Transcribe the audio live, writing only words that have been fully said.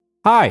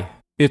Hi,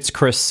 it's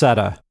Chris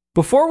Setta.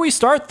 Before we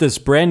start this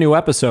brand new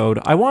episode,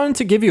 I wanted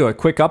to give you a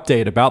quick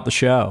update about the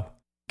show.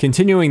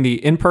 Continuing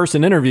the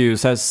in-person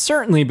interviews has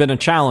certainly been a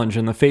challenge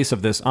in the face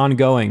of this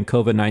ongoing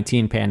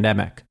COVID-19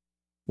 pandemic.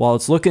 While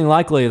it's looking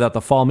likely that the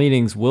fall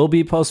meetings will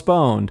be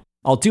postponed,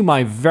 I'll do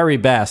my very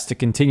best to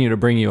continue to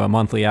bring you a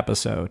monthly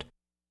episode.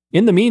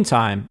 In the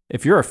meantime,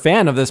 if you're a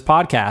fan of this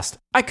podcast,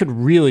 I could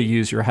really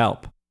use your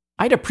help.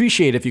 I'd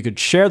appreciate if you could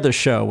share the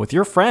show with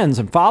your friends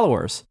and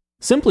followers.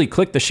 Simply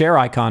click the share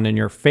icon in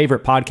your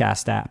favorite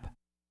podcast app.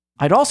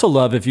 I'd also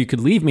love if you could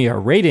leave me a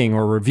rating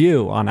or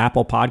review on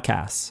Apple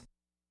Podcasts.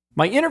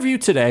 My interview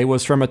today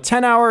was from a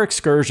 10-hour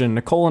excursion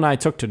Nicole and I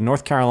took to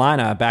North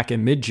Carolina back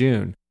in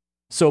mid-June.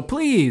 So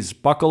please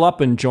buckle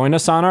up and join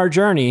us on our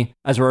journey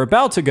as we're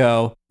about to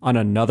go on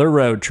another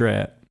road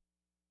trip.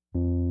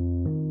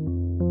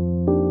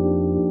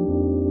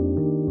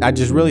 I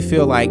just really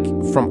feel like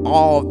from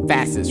all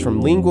facets,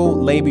 from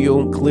lingual,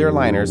 labial, clear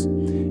liners,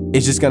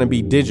 it's just going to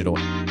be digital.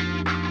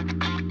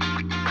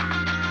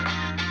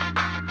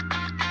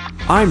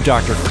 I'm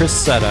Dr.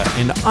 Chris Setta,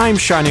 and I'm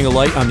shining a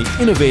light on the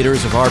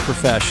innovators of our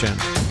profession.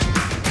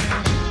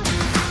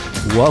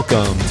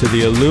 Welcome to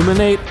the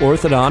Illuminate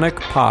Orthodontic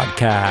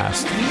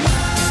Podcast.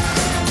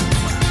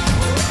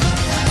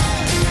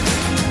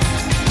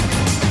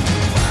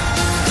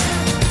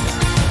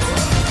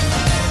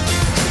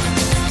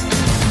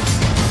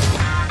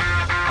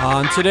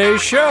 On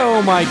today's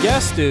show, my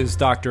guest is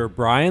Dr.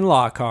 Bryan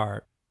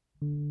Lockhart.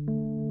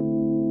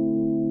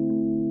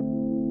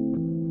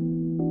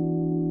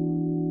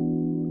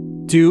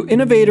 Do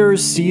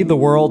innovators see the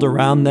world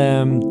around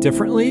them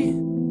differently?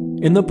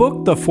 In the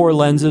book, The Four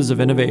Lenses of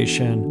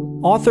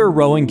Innovation, author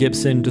Rowan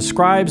Gibson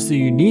describes the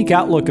unique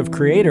outlook of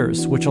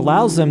creators, which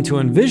allows them to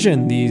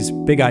envision these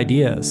big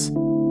ideas.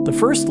 The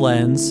first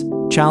lens,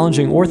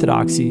 challenging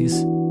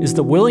orthodoxies, is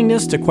the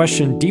willingness to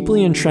question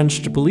deeply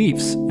entrenched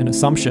beliefs and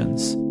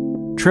assumptions.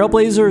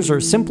 Trailblazers are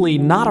simply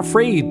not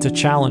afraid to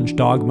challenge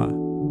dogma.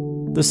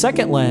 The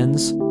second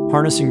lens,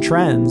 harnessing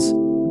trends,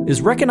 is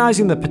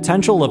recognizing the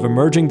potential of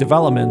emerging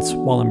developments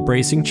while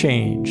embracing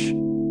change.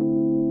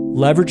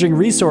 Leveraging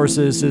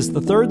resources is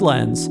the third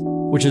lens,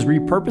 which is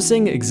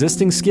repurposing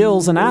existing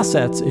skills and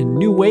assets in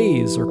new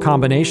ways or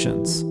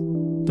combinations.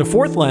 The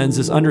fourth lens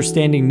is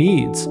understanding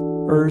needs,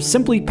 or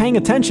simply paying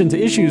attention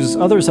to issues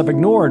others have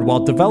ignored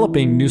while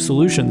developing new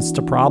solutions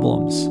to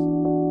problems.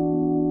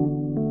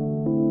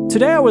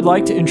 Today I would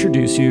like to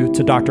introduce you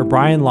to Dr.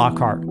 Bryan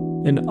Lockhart,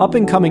 an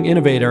up-and-coming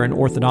innovator in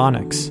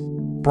orthodontics.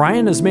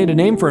 Bryan has made a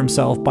name for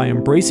himself by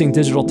embracing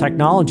digital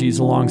technologies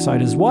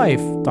alongside his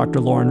wife, Dr.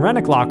 Lauren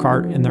Rennick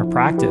Lockhart, in their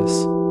practice.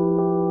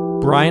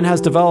 Bryan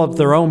has developed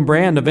their own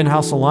brand of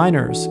in-house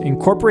aligners,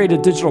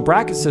 incorporated digital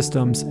bracket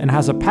systems, and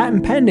has a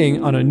patent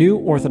pending on a new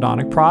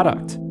orthodontic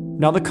product.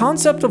 Now, the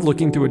concept of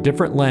looking through a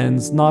different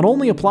lens not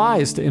only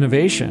applies to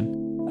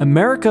innovation.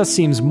 America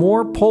seems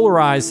more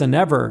polarized than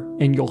ever,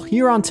 and you'll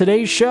hear on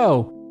today's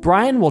show,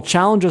 Bryan will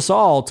challenge us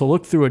all to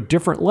look through a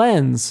different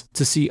lens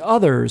to see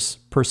others'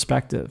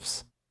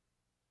 perspectives.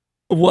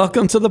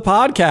 Welcome to the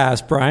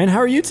podcast, Bryan. How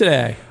are you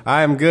today?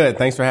 I am good.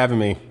 Thanks for having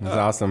me. It's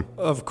awesome.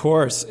 Of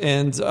course.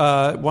 And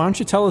why don't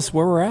you tell us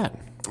where we're at?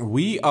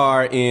 We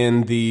are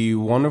in the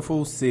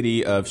wonderful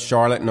city of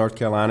Charlotte, North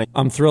Carolina.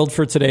 I'm thrilled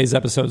for today's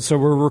episode. So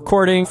we're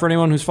recording, for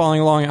anyone who's following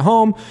along at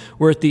home,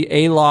 we're at the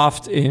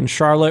A-Loft in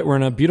Charlotte. We're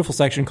in a beautiful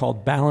section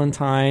called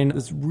Ballantyne.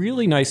 It's a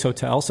really nice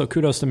hotel, so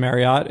kudos to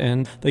Marriott,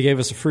 and they gave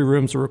us a free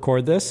room to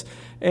record this.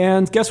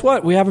 And guess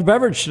what? We have a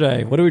beverage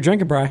today. What are we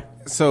drinking, Bryan?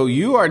 So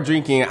you are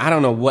drinking, I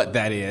don't know what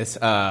that is.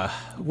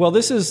 Well,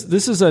 this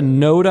is a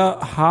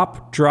Noda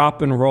hop,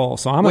 drop, and roll.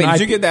 So did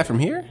you get that from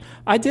here?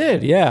 I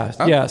did, yeah.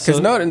 Oh, yeah.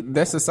 Because Noda,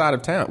 that's the side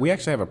of town. We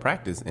actually have a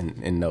practice in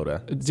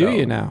Noda. Do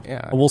you now?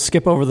 Yeah. We'll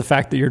skip over the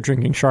fact that you're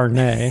drinking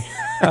Chardonnay.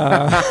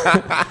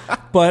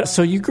 But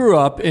so you grew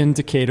up in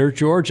Decatur,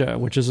 Georgia,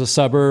 which is a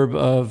suburb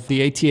of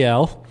the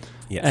ATL.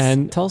 Yes.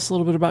 And tell us a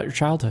little bit about your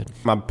childhood.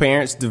 My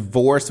parents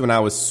divorced when I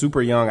was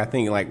super young, I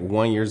think like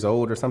 1 year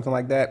old or something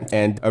like that.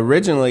 And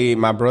originally,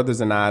 my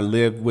brothers and I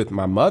lived with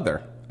my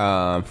mother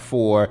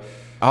for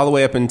all the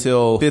way up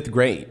until 5th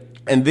grade.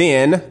 And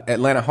then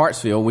Atlanta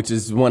Hartsfield, which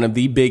is one of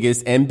the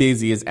biggest and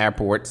busiest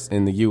airports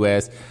in the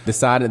U.S.,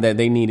 decided that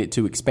they needed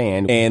to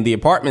expand. And the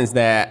apartments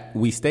that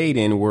we stayed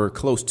in were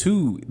close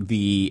to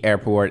the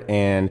airport.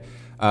 And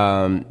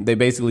they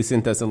basically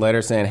sent us a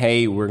letter saying,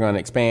 hey, we're going to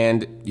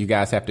expand. You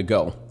guys have to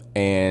go.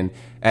 And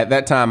at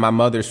that time, my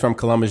mother's from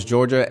Columbus,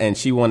 Georgia, and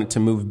she wanted to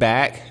move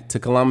back to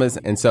Columbus.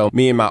 And so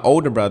me and my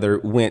older brother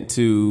went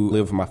to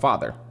live with my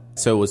father.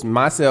 So it was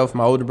myself,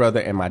 my older brother,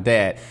 and my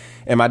dad.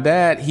 And my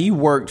dad, he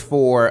worked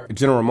for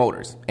General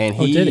Motors. And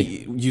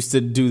he used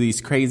to do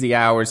these crazy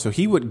hours. So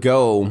he would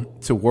go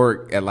to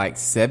work at like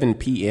 7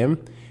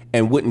 p.m.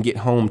 and wouldn't get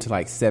home till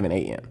like 7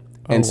 a.m.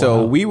 And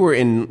so we were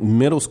in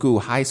middle school,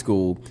 high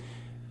school,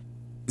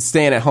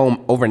 staying at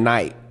home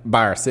overnight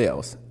by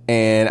ourselves.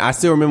 And I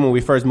still remember when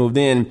we first moved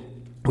in,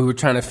 we were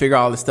trying to figure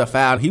all this stuff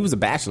out. He was a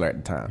bachelor at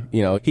the time.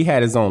 You know, he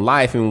had his own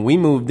life. And when we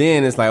moved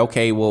in, it's like,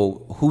 okay,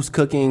 well, who's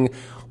cooking?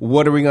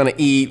 what are we going to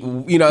eat?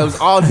 You know, it was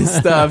all this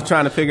stuff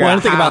trying to figure out. I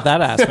didn't think about that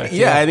aspect.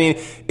 Yeah, I mean,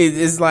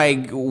 it's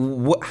like,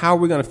 how are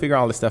we going to figure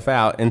all this stuff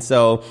out? And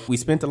so we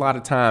spent a lot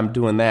of time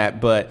doing that,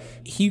 but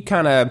he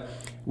kind of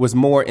was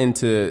more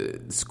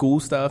into school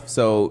stuff.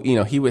 So, you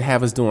know, he would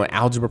have us doing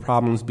algebra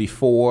problems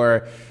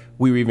before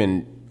we were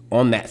even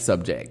on that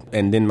subject.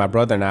 And then my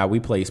brother and I,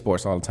 we played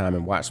sports all the time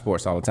and watched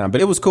sports all the time.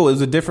 But it was cool. It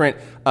was a different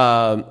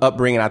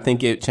upbringing. I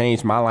think it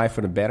changed my life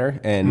for the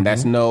better. And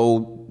that's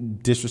no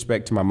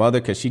disrespect to my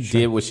mother, because she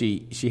did what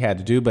she had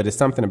to do. But it's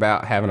something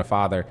about having a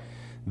father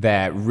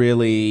that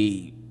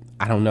really,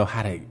 I don't know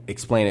how to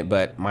explain it,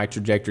 but my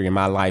trajectory in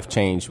my life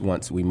changed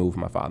once we moved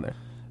my father.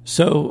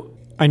 So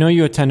I know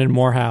you attended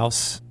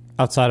Morehouse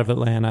outside of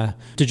Atlanta.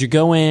 Did you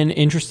go in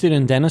interested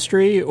in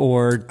dentistry,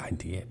 or? I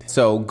did.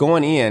 So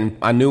going in,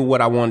 I knew what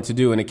I wanted to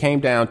do, and it came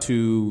down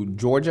to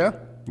Georgia,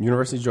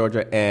 University of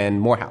Georgia, and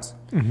Morehouse.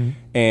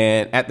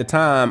 And at the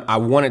time, I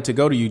wanted to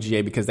go to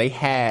UGA because they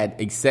had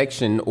a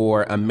section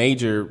or a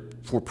major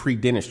for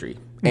pre-dentistry.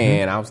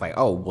 And I was like,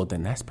 oh, well,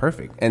 then that's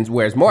perfect. And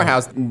whereas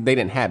Morehouse, they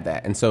didn't have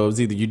that. And so it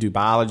was either you do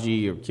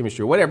biology or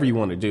chemistry or whatever you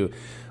want to do.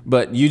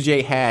 But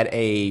UGA had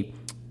a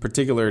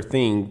particular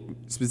thing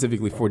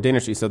specifically for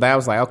dentistry. So that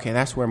was like, okay,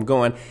 that's where I'm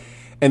going.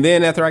 And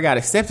then after I got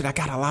accepted, I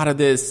got a lot of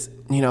this,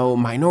 you know,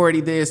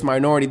 minority this,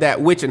 minority that,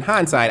 which in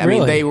hindsight, Really? I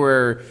mean,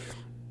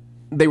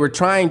 they were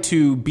trying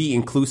to be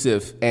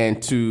inclusive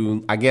and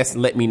to, I guess,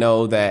 let me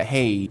know that,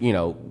 hey, you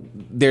know,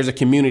 there's a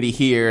community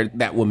here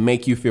that will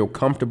make you feel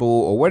comfortable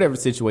or whatever the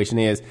situation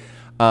is.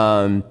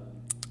 And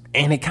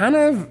it kind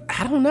of,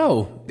 I don't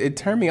know, it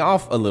turned me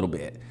off a little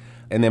bit.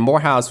 And then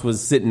Morehouse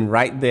was sitting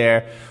right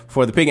there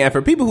for the pick. And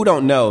for people who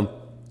don't know,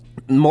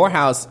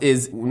 Morehouse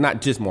is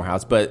not just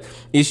Morehouse, but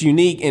it's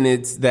unique in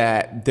it's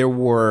that there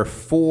were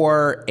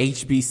 4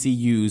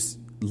 HBCUs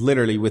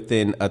literally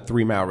within a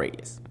 3-mile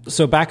radius.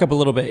 So back up a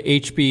little bit.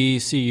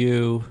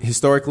 HBCU.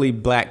 Historically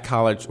black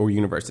college or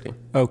university.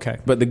 Okay.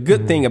 But the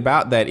good thing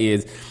about that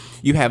is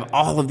you have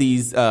all of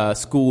these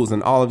schools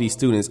and all of these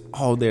students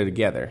all there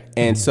together.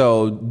 And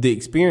so the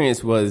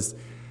experience was,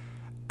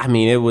 I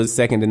mean, it was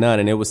second to none.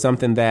 And it was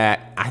something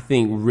that I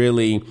think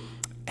really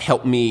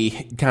helped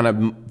me kind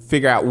of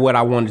figure out what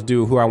I wanted to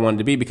do, who I wanted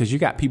to be, because you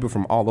got people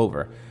from all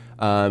over.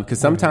 Because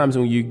sometimes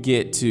when you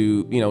get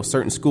to, you know,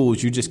 certain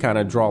schools, you just kind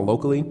of draw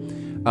locally.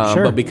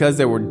 But because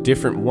there were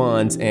different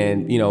ones,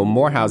 and, you know,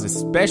 Morehouse,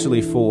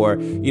 especially for,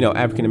 you know,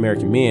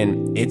 African-American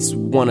men, it's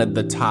one of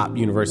the top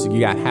universities. You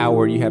got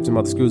Howard, you have some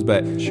other schools,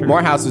 but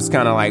Morehouse is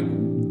kind of like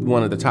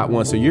one of the top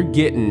ones. So you're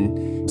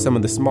getting some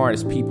of the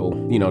smartest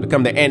people, you know, to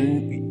come there.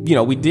 And, you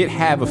know, we did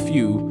have a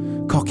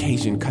few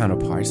Caucasian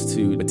counterparts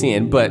to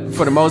attend, but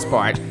for the most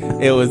part,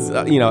 it was,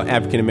 you know,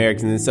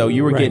 African-Americans. And so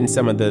you were getting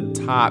some of the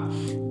top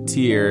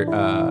tier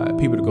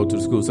people to go to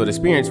the school. So the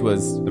experience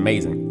was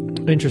amazing.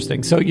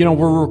 Interesting. So, you know,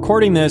 we're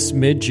recording this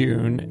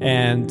mid-June,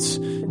 and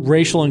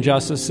racial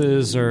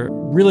injustices are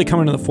really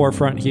coming to the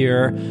forefront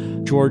here.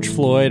 George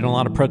Floyd and a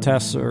lot of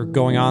protests are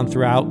going on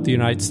throughout the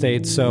United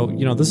States. So,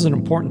 you know, this is an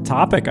important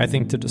topic, I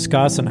think, to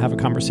discuss and have a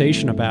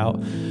conversation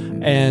about.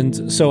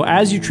 And so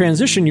as you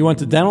transition, you went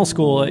to dental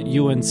school at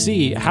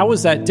UNC. How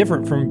was that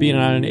different from being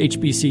on an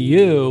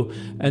HBCU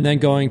and then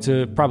going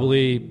to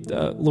probably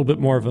a little bit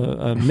more of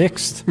a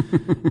mixed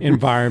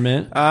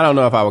environment? I don't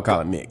know if I would call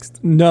it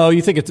mixed. No,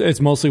 you think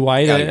it's mostly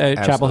white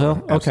at Chapel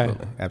Hill? Okay.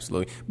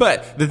 Absolutely.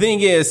 But the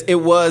thing is, it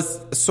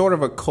was sort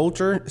of a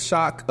culture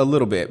shock a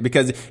little bit,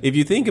 because if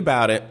you think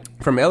about it,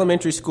 from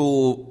elementary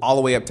school all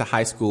the way up to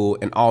high school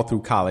and all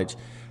through college,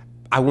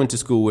 I went to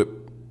school with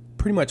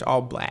pretty much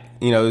all black.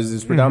 You know, it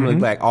was predominantly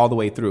black all the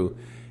way through.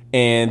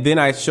 And then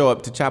I show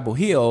up to Chapel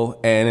Hill,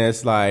 and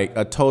it's like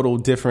a total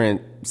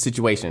different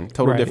situation,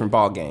 total different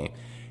ball game.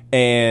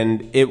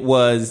 And it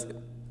was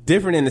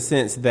different in the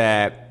sense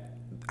that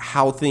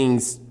how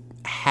things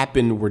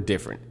happened were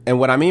different. And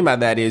what I mean by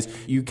that is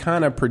you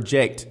kind of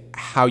project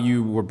how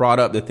you were brought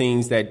up, the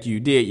things that you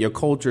did, your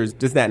cultures,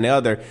 this, that, and the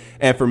other.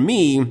 And for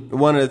me,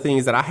 one of the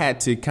things that I had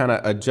to kind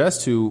of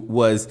adjust to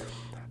was,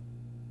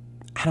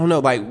 I don't know,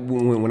 like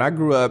when I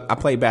grew up, I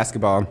played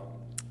basketball,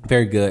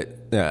 very good,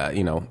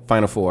 you know,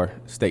 Final Four,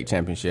 state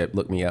championship,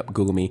 look me up,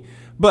 Google me.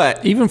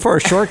 But even for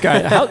a short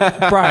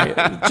guy,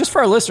 Brian, just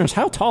for our listeners,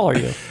 how tall are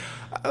you?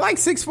 Like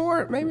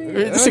 6'4", maybe.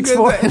 6'4"?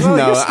 Well,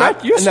 no,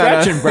 you're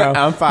stretching, bro.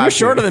 I'm 5'10". You're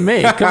shorter than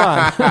me. Come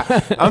on.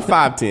 I'm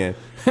 5'10".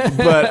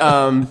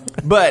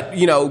 But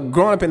you know,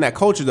 growing up in that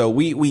culture, though,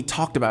 we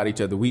talked about each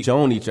other, we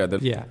shown each other,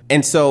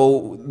 and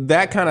so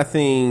that kind of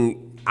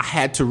thing, I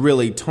had to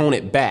really tone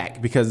it back,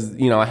 because,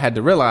 you know, I had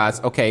to realize,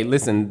 okay,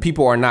 listen,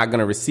 people are not going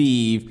to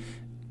receive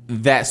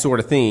that sort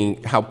of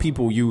thing how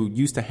people you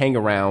used to hang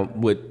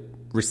around would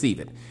receive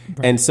it.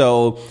 Right. And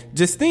so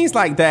just things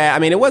like that. I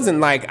mean, it wasn't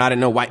like I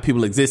didn't know white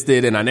people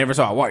existed and I never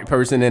saw a white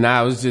person and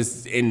I was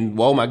just in,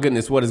 oh my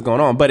goodness, what is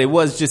going on? But it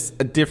was just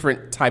a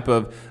different type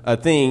of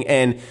thing.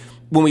 And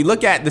when we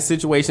look at the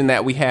situation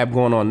that we have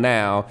going on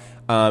now,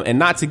 and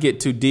not to get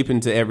too deep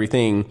into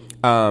everything,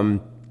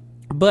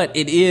 but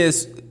it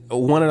is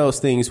one of those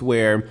things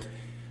where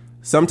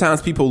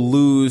sometimes people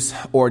lose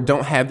or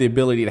don't have the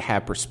ability to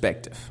have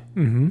perspective.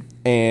 Mm-hmm.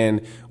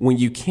 And when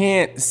you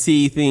can't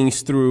see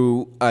things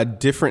through a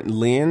different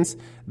lens,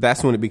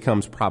 that's when it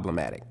becomes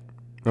problematic.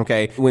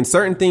 Okay? When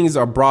certain things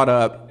are brought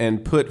up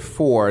and put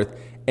forth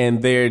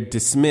and they're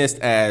dismissed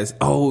as,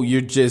 oh,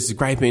 you're just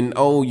griping,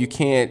 oh, you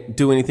can't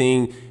do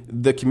anything,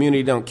 the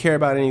community don't care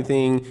about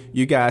anything,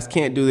 you guys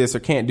can't do this or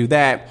can't do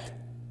that,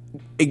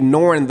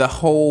 ignoring the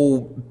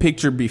whole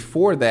picture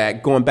before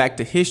that, going back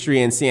to history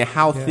and seeing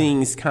how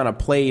things kind of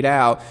played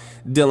out,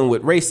 dealing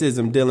with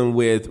racism, dealing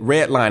with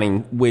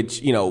redlining,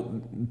 which,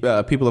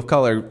 people of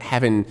color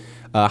having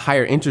a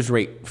higher interest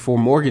rate for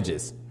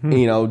mortgages,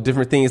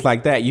 different things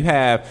like that. You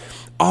have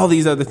all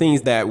these other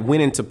things that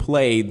went into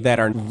play that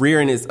are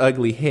rearing its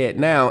ugly head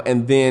now.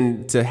 And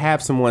then to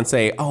have someone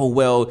say, oh,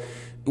 well,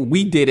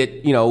 we did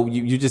it,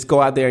 you just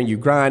go out there and you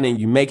grind and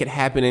you make it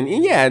happen.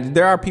 And yeah,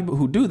 there are people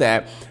who do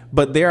that,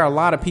 but there are a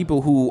lot of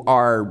people who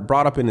are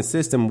brought up in a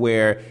system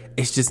where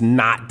it's just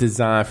not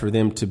designed for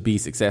them to be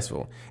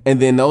successful.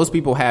 And then those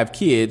people have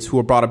kids who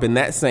are brought up in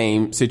that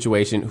same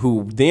situation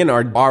who then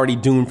are already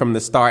doomed from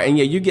the start. And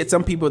yeah, you get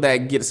some people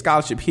that get a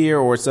scholarship here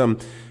or some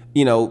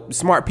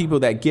smart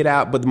people that get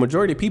out, but the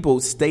majority of people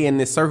stay in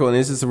this circle and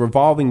it's just a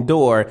revolving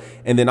door.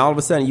 And then all of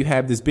a sudden you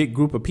have this big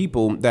group of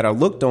people that are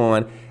looked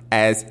on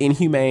as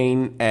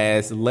inhumane,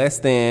 as less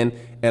than,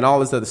 and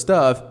all this other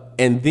stuff.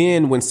 And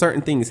then when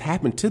certain things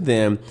happen to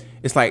them,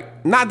 it's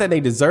like, not that they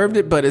deserved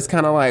it, but it's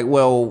kind of like,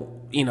 well,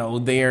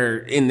 they're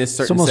in this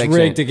certain section. It's almost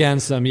rigged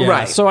against them. Yeah.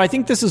 Right. So I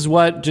think this is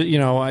what,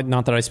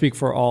 not that I speak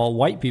for all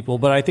white people,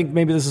 but I think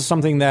maybe this is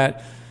something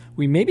that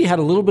we maybe had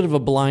a little bit of a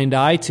blind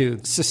eye to.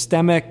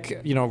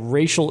 Systemic,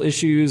 racial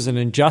issues and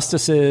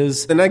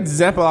injustices. An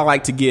example I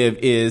like to give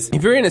is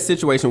if you're in a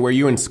situation where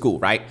you're in school,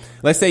 right?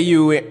 Let's say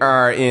you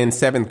are in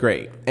 7th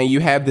grade and you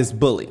have this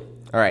bully.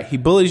 All right. He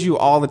bullies you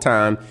all the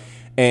time.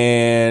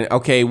 And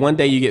okay, one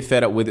day you get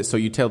fed up with it. So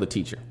you tell the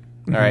teacher.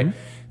 All right.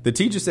 The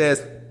teacher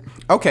says,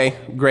 okay,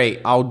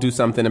 great, I'll do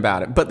something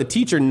about it. But the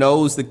teacher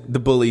knows the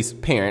bully's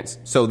parents.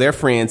 So they're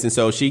friends. And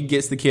so she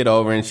gets the kid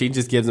over and she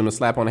just gives him a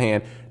slap on the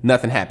hand.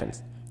 Nothing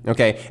happens.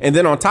 Okay. And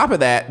then on top of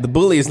that, the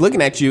bully is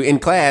looking at you in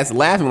class,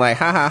 laughing like,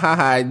 ha, ha, ha,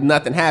 ha,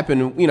 nothing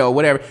happened,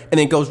 whatever. And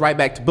then goes right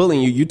back to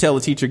bullying you. You tell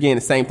the teacher again,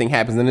 the same thing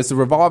happens. And it's a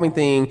revolving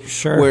thing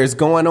where it's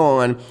going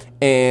on.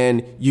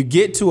 And you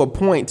get to a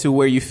point to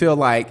where you feel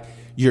like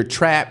you're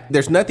trapped.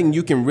 There's nothing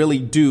you can really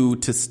do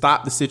to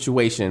stop the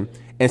situation.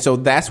 And so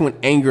that's when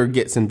anger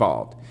gets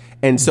involved.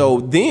 And so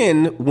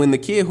then when the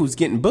kid who's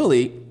getting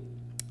bullied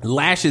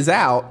lashes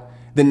out,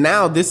 then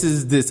now this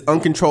is this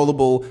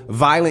uncontrollable,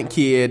 violent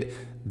kid,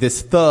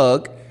 this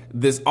thug,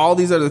 all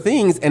these other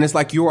things. And it's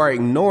like you are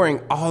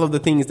ignoring all of the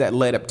things that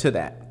led up to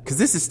that. Because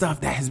this is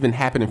stuff that has been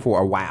happening for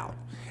a while.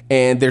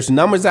 And there's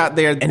numbers out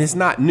there and it's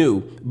not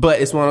new. But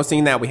it's one of those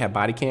things now we have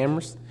body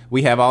cameras.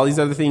 We have all these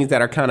other things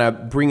that are kind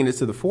of bringing it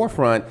to the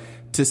forefront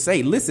to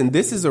say, listen,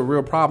 this is a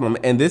real problem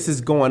and this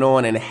is going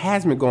on and it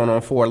has been going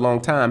on for a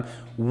long time.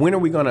 When are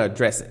we going to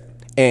address it?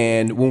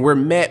 And when we're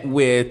met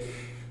with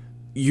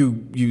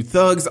you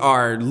thugs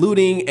are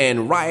looting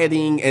and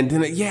rioting and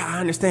then, yeah, I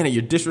understand it.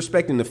 You're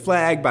disrespecting the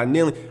flag by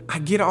kneeling. I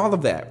get all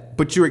of that,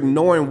 but you're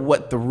ignoring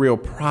what the real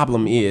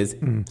problem is.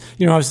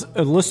 I was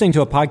listening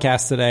to a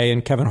podcast today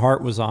and Kevin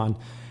Hart was on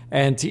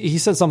and he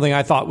said something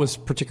I thought was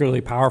particularly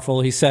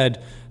powerful. He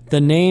said, the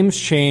names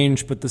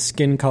change, but the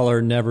skin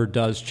color never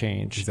does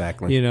change.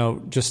 Exactly.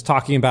 Just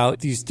talking about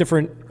these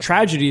different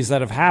tragedies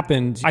that have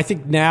happened. I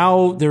think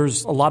now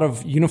there's a lot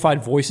of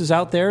unified voices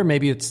out there.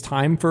 Maybe it's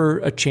time for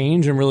a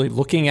change and really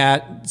looking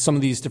at some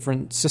of these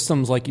different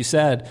systems, like you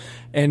said.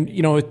 And,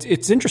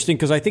 it's interesting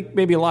because I think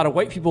maybe a lot of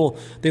white people,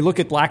 they look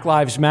at Black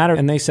Lives Matter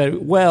and they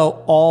said,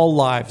 well, all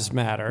lives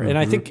matter. And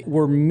I think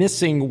we're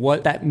missing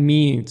what that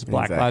means,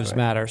 Black Lives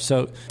Matter.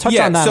 So touch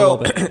on that a little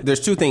bit.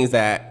 There's two things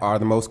that are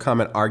the most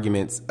common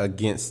arguments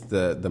against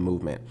the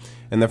movement.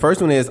 And the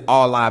first one is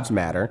all lives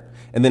matter.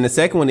 And then the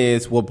second one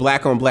is, well,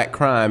 black on black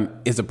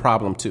crime is a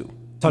problem too.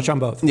 Touch on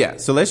both. Yeah.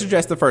 So let's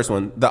address the first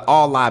one. The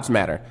all lives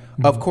matter.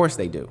 Of course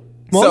they do.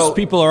 Most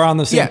people are on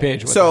the same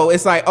page with so that.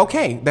 It's like,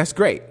 okay, that's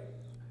great.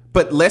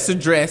 But let's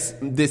address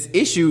this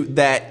issue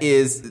that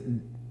is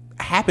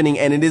happening,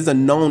 and it is a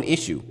known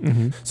issue.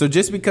 So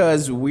just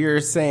because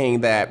we're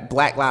saying that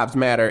Black Lives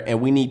Matter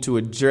and we need to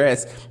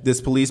address this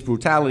police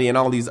brutality and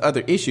all these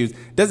other issues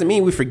doesn't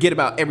mean we forget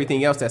about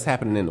everything else that's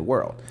happening in the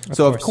world.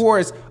 Of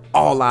course,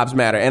 all lives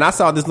matter. And I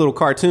saw this little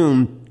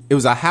cartoon. It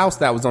was a house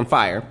that was on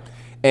fire.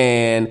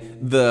 And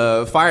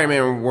the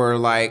firemen were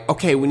like,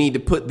 okay, we need to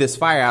put this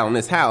fire out on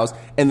this house.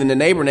 And then the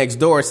neighbor next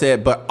door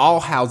said, but all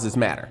houses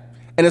matter.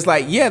 And it's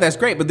like, yeah, that's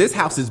great, but this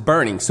house is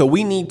burning, so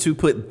we need to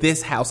put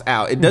this house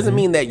out. It doesn't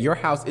mean that your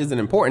house isn't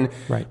important,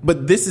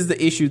 but this is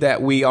the issue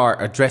that we are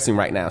addressing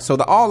right now. So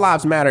the all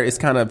lives matter is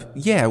kind of,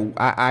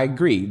 I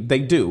agree, they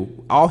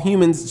do. All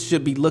humans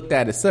should be looked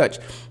at as such.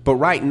 But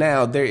right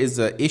now, there is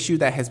an issue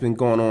that has been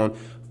going on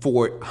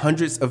for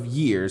hundreds of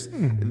years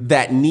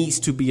that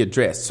needs to be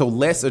addressed. So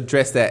let's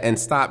address that and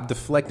stop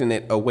deflecting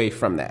it away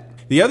from that.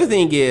 The other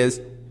thing is,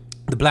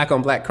 the black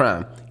on black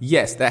crime.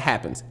 Yes, that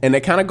happens. And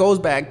it kind of goes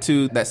back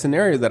to that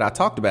scenario that I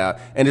talked about.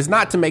 And it's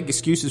not to make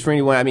excuses for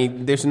anyone. I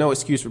mean, there's no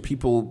excuse for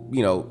people,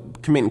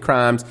 committing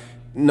crimes,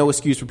 no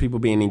excuse for people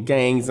being in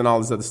gangs and all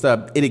this other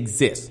stuff. It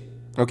exists.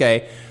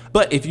 Okay.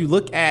 But if you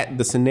look at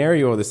the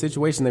scenario or the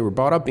situation they were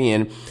brought up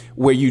in,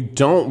 where you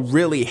don't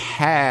really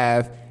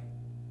have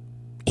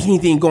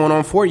anything going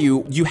on for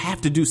you, you have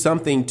to do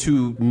something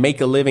to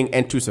make a living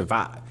and to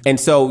survive. And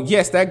so,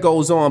 yes, that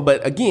goes on.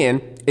 But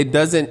again, it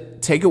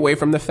doesn't take away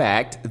from the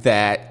fact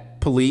that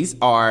police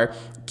are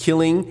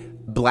killing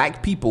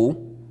black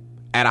people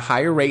at a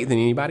higher rate than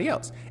anybody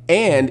else.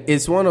 And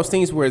it's one of those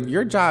things where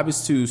your job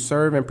is to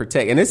serve and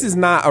protect. And this is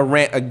not a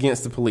rant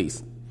against the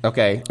police.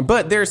 Okay.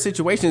 But there are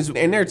situations,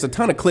 and there's a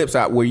ton of clips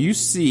out where you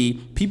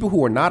see people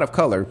who are not of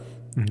color.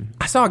 Mm-hmm.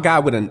 I saw a guy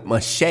with a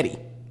machete.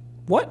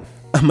 What?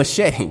 A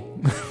machete.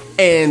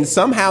 And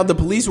somehow the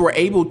police were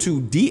able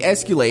to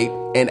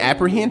de-escalate and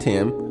apprehend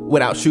him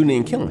without shooting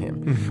and killing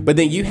him. Mm-hmm. But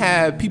then you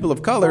have people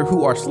of color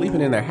who are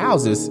sleeping in their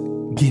houses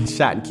getting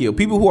shot and killed.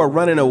 People who are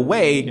running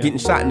away getting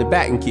shot in the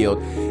back and killed.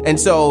 And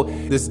so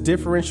this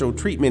differential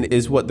treatment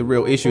is what the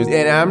real issue is.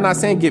 And I'm not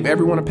saying give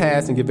everyone a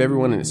pass and give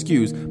everyone an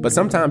excuse, but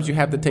sometimes you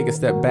have to take a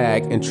step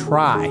back and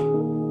try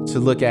to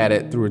look at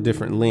it through a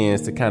different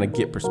lens to kind of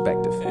get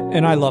perspective.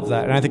 And I love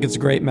that. And I think it's a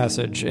great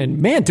message. And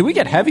man, do we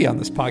get heavy on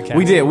this podcast?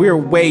 We did. We are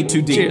way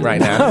too deep right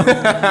now.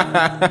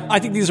 I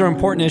think these are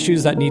important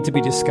issues that need to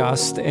be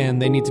discussed and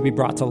they need to be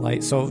brought to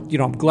light. So,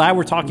 I'm glad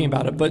we're talking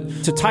about it. But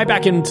to tie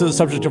back into the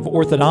subject of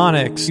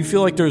orthodontics, you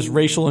feel like there's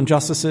racial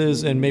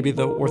injustices and maybe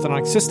the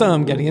orthodontic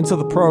system getting into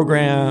the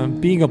program,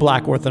 being a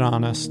black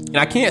orthodontist. And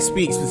I can't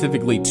speak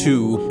specifically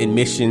to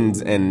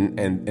admissions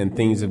and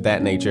things of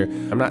that nature.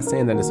 I'm not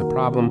saying that it's a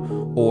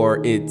problem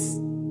or it's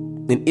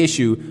an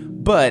issue,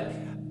 but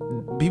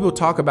people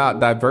talk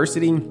about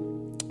diversity,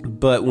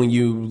 but when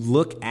you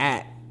look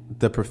at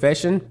the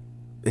profession,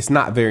 it's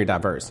not very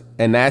diverse.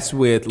 And that's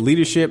with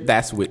leadership,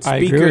 that's with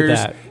speakers,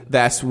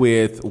 that's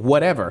with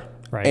whatever.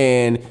 Right.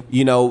 And,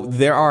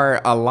 there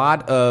are a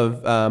lot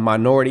of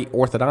minority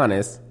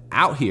orthodontists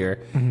out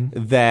here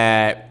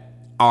that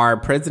are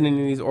president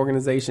in these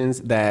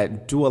organizations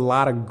that do a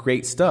lot of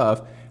great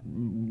stuff.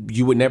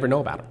 You would never know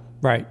about them.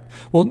 Right.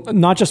 Well,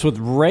 not just with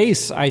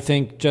race, I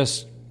think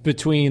just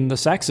between the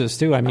sexes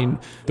too. I mean,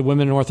 the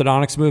women in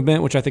orthodontics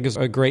movement, which I think is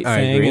a great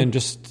thing, and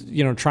just,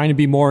 trying to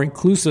be more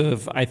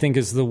inclusive, I think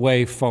is the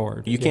way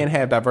forward. You can't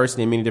have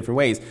diversity in many different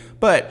ways,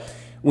 but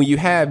when you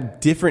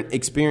have different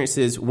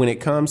experiences when it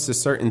comes to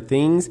certain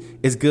things,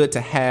 it's good to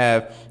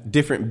have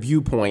different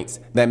viewpoints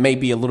that may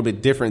be a little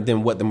bit different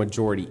than what the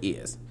majority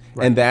is.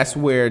 Right. And that's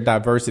where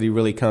diversity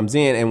really comes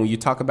in. And when you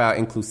talk about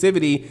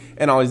inclusivity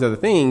and all these other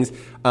things,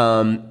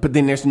 but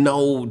then there's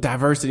no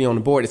diversity on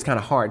the board, it's kind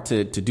of hard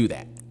to do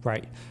that.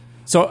 Right.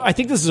 So I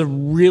think this is a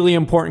really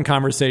important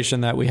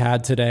conversation that we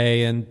had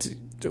today. And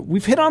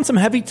we've hit on some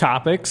heavy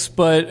topics,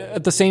 but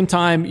at the same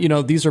time,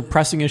 these are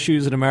pressing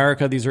issues in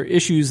America. These are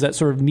issues that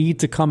sort of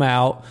need to come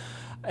out.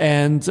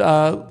 And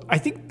I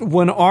think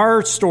when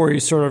our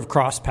stories sort of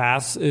cross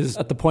paths is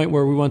at the point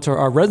where we went to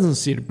our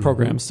residency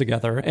programs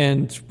together,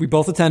 and we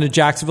both attended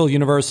Jacksonville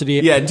University.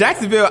 Yeah,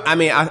 Jacksonville,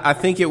 I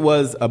think it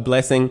was a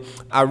blessing.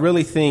 I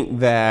really think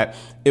that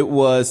it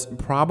was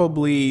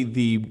probably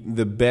the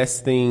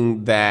best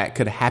thing that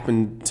could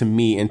happen to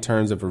me in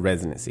terms of a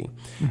residency,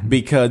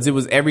 because it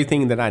was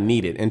everything that I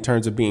needed in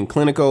terms of being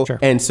clinical. Sure.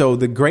 And so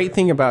the great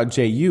thing about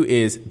JU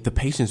is the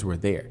patients were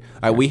there.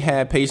 We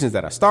had patients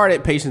that I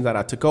started, patients that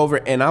I took over,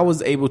 and I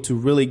was able to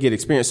really get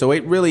experience. So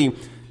it really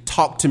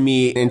talked to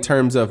me in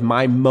terms of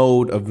my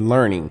mode of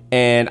learning.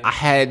 And I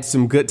had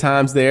some good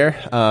times there,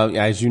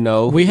 as you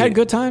know. We had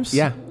good times?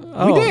 Yeah.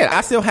 Oh. We did.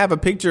 I still have a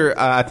picture.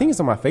 I think it's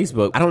on my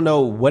Facebook. I don't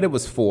know what it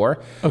was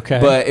for. Okay.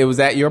 But it was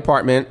at your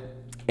apartment,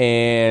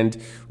 and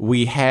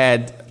we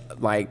had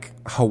like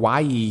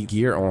Hawaii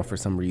gear on for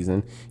some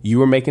reason. You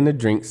were making the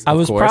drinks. I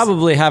was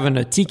probably having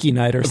a tiki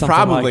night or something.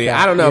 Probably. Like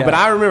that. I don't know. Yeah. But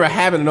I remember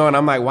having it on.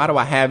 I'm like, why do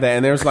I have that?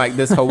 And there's like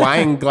this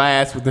Hawaiian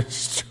glass with a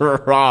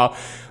straw.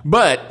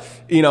 But,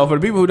 for the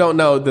people who don't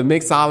know, the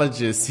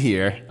mixologists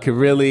here could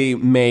really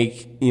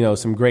make,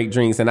 some great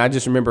drinks. And I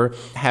just remember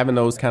having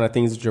those kind of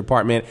things at your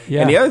apartment.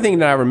 Yeah. And the other thing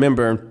that I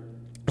remember,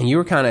 and you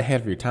were kind of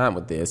ahead of your time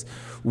with this,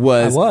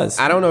 was.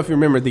 I don't know if you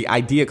remember the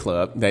idea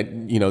club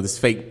that, this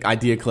fake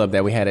idea club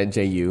that we had at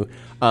JU,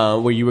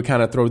 where you would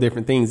kind of throw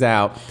different things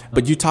out.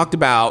 But you talked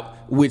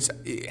about, which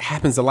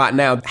happens a lot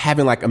now,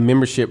 having like a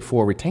membership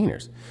for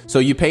retainers. So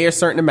you pay a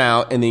certain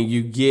amount and then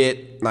you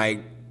get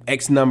like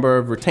X number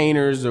of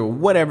retainers or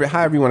whatever,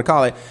 however you want to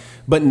call it.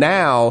 But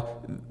now,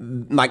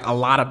 like a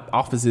lot of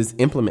offices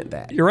implement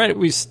that. You're right.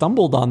 We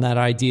stumbled on that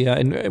idea,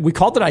 and we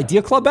called it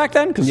Idea Club back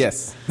then.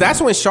 Yes,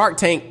 that's when Shark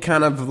Tank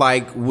kind of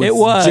like was.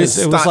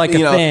 It was like a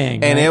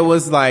thing, and right?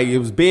 It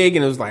was big,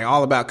 and it was like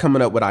all about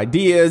coming up with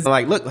ideas.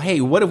 Like, look,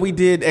 hey, what if we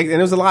did? And there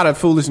was a lot of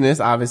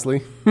foolishness,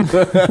 obviously,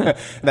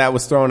 that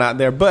was thrown out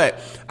there. But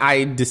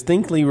I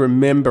distinctly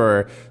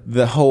remember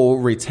the whole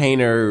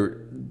retainer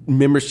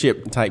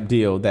membership type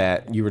deal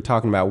that you were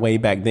talking about way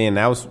back then.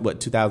 That was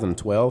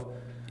 2012.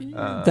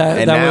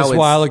 That was a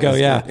while ago,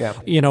 yeah.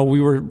 You know,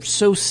 we were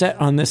so set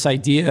on this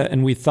idea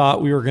and we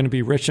thought we were going to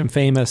be rich and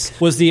famous,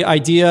 was the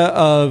idea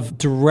of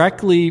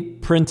directly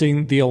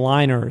printing the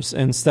aligners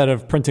instead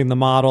of printing the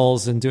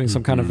models and doing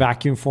some kind of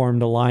vacuum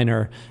formed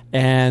aligner.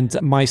 And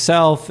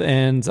myself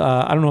and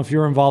I don't know if you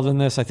were involved in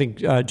this, I think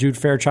Jude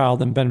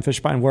Fairchild and Ben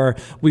Fishbein were,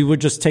 we would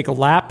just take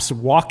laps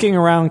walking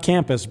around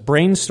campus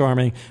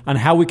brainstorming on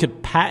how we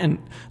could patent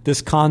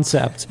this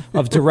concept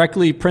of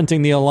directly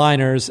printing the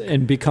aligners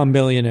and become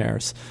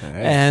millionaires. Right.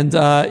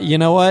 And you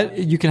know what?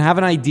 You can have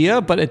an idea,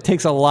 but it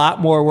takes a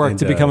lot more work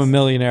to become a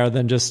millionaire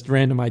than just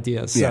random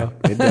ideas. So.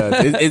 Yeah, it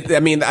does. I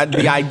mean,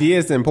 the idea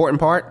is the important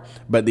part,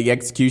 but the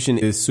execution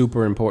is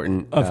super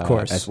important of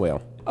course. As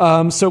well.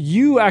 So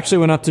you actually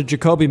went up to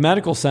Jacobi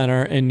Medical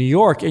Center in New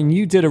York, and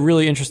you did a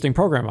really interesting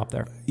program up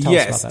there. Tell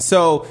us about that.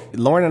 So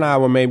Lauren and I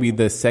were maybe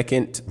the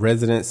second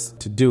residents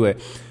to do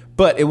it,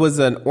 but it was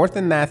an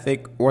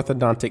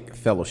orthodontic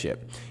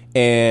fellowship.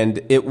 And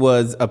it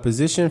was a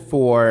position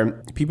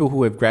for people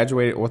who have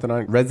graduated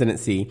orthodontic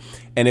residency,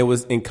 and it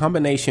was in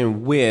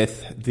combination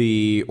with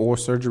the oral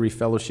surgery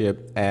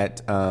fellowship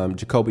at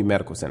Jacobi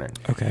Medical Center.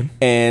 Okay.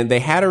 And they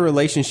had a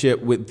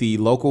relationship with the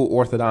local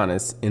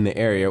orthodontist in the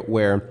area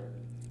where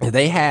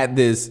they had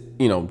this,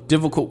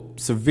 difficult,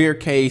 severe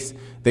case.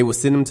 They would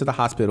send them to the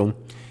hospital.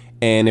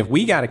 And if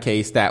we got a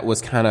case that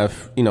was kind of,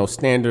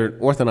 standard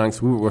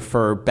orthodontics, we would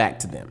refer back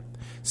to them.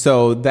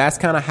 So that's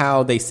kind of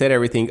how they set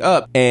everything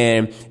up.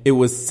 And it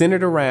was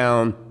centered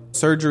around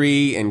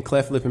surgery and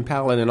cleft lip and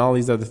palate and all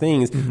these other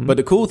things. Mm-hmm. But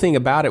the cool thing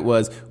about it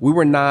was we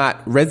were not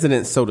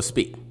residents, so to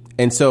speak.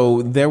 And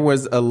so there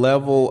was a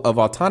level of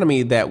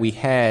autonomy that we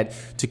had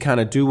to kind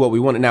of do what we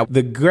wanted. Now,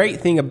 the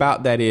great thing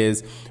about that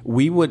is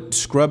we would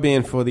scrub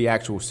in for the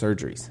actual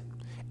surgeries.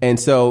 And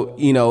so,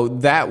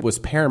 that was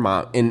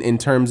paramount in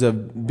terms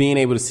of being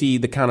able to see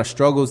the kind of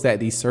struggles that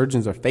these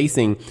surgeons are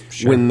facing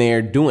when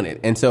they're doing it.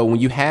 And so when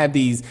you have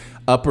these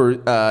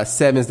upper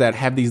sevens that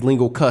have these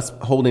lingual cusps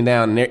holding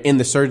down and they're in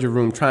the surgery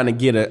room trying to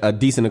get a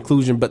decent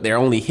occlusion, but they're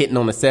only hitting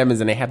on the sevens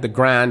and they have to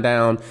grind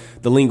down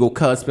the lingual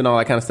cusp and all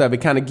that kind of stuff. It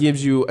kind of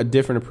gives you a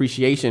different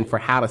appreciation for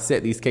how to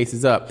set these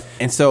cases up.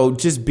 And so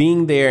just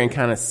being there and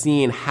kind of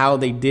seeing how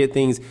they did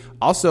things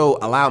also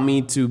allowed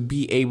me to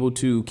be able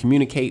to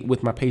communicate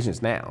with my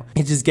patients now.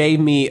 It just gave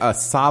me a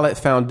solid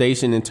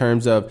foundation in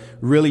terms of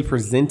really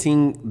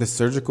presenting the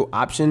surgical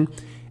option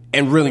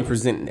and really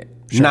presenting it.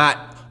 Sure.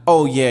 Not,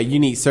 oh yeah, you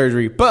need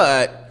surgery,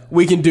 but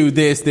we can do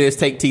this,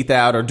 take teeth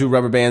out or do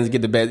rubber bands and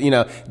get the best.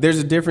 There's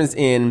a difference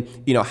in,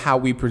 how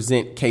we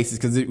present cases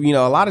because, a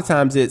lot of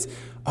times it's,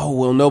 oh,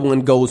 well, no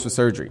one goes for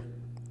surgery,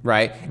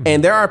 right? Mm-hmm.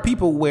 And there are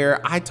people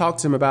where I talk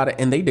to them about it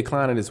and they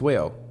decline it as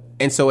well.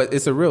 And so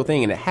it's a real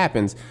thing and it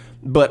happens.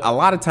 But a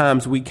lot of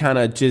times we kind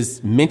of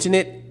just mention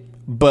it,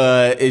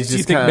 but it's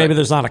just. Do you think maybe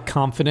there's not a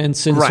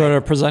confidence in sort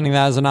of presenting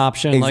that as an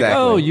option? Exactly. Like,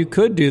 oh, you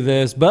could do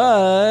this,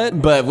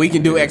 but we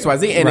can do X, Y,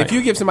 Z. And if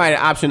you give somebody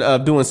an option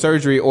of doing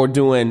surgery or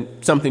doing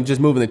something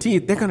just moving the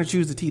teeth, they're going to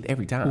choose the teeth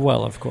every time.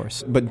 Well, of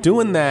course. But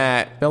doing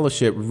that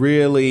fellowship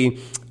really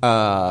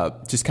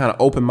just kind of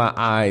opened my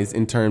eyes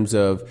in terms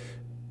of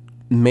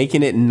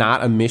making it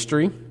not a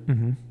mystery.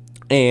 Mm-hmm.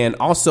 And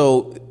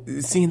also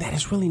seeing that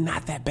it's really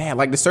not that bad.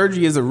 Like the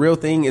surgery is a real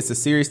thing. It's a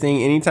serious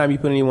thing. Anytime you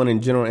put anyone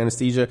in general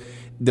anesthesia,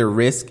 there's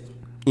risk,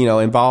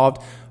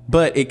 involved.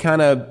 But it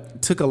kind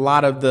of took a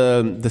lot of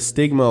the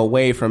stigma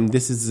away from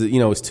this is,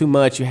 it's too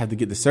much. You have to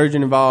get the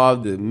surgeon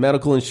involved, the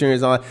medical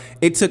insurance on.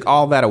 It took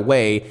all that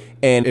away.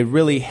 And it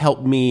really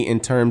helped me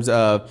in terms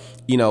of,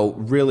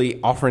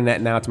 really offering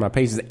that now to my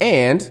patients.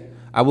 And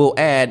I will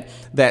add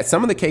that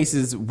some of the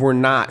cases were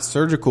not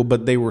surgical,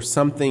 but they were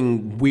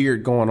something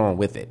weird going on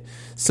with it.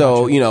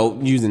 So,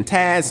 gotcha. Using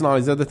TADs and all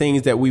these other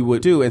things that we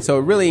would do. And so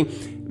it really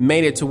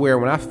made it to where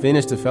when I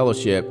finished the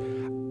fellowship,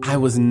 I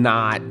was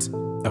not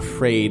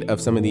afraid of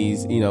some of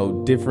these,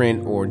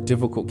 different or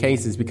difficult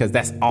cases because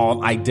that's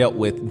all I dealt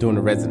with during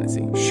the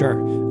residency. Sure.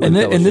 And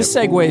this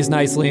segues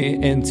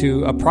nicely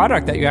into a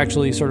product that you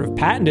actually sort of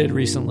patented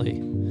recently.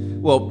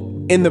 Well,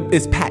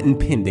 it's patent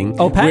pending.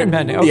 Oh, patent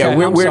pending. Okay, yeah,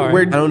 I'm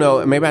sorry. I don't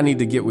know. Maybe I need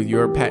to get with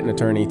your patent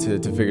attorney to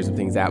figure some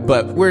things out.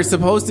 But we're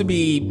supposed to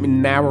be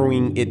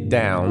narrowing it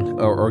down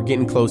or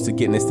getting close to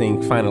getting this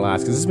thing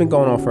finalized because it's been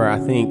going on for, I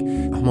think,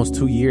 almost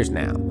 2 years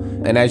now.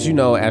 And as you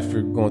know,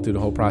 after going through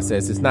the whole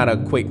process, it's not a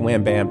quick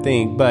wham bam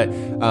thing, but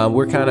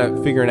we're kind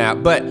of figuring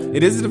out. But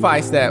it is a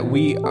device that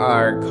we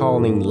are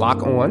calling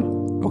Lock On.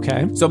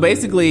 Okay. So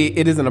basically,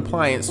 it is an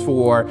appliance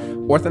for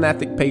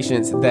orthodontic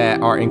patients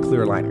that are in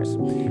clear aligners.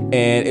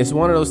 And it's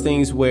one of those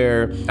things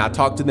where I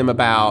talk to them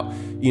about,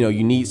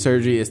 you need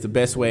surgery. It's the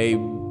best way,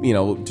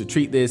 to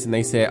treat this. And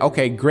they say,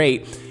 okay,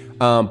 great.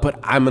 But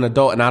I'm an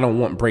adult and I don't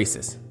want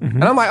braces. Mm-hmm.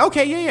 And I'm like,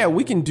 okay, yeah,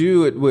 we can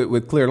do it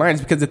with clear aligners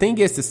because the thing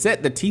is to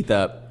set the teeth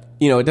up,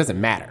 it doesn't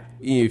matter.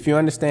 If you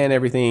understand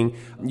everything,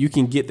 you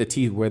can get the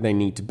teeth where they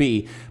need to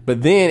be.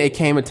 But then it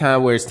came a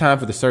time where it's time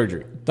for the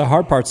surgery. The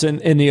hard part's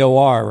in the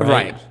OR, right?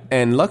 Right.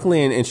 And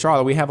luckily in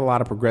Charlotte, we have a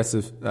lot of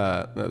progressive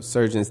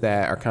surgeons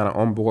that are kind of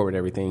on board with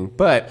everything.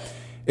 But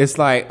it's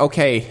like,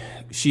 okay,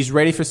 she's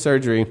ready for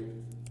surgery.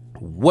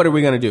 what are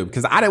we going to do?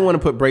 Because I didn't want to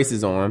put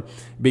braces on,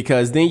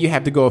 because then you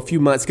have to go a few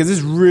months, because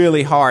it's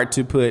really hard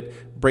to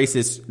put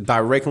braces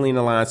directly in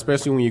the line,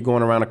 especially when you're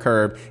going around a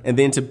curve, and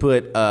then to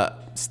put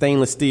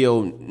stainless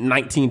steel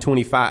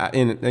 1925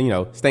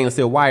 in, stainless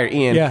steel wire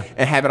in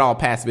and have it all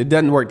passive. It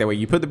doesn't work that way.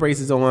 You put the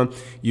braces on,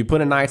 you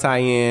put a night tie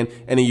in,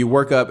 and then you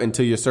work up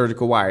into your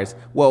surgical wires.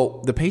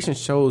 Well, the patient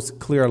chose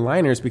clear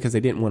aligners because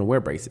they didn't want to wear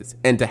braces,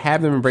 and to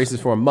have them in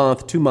braces for a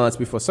month, 2 months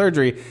before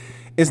surgery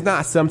is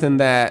not something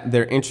that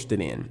they're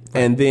interested in.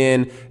 Right. And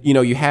then,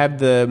 you have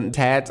the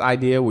TADS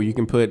idea where you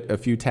can put a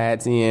few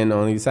TADS in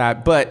on either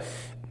side, but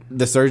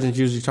the surgeons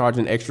usually charge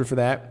an extra for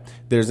that.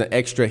 There's an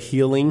extra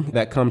healing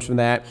that comes from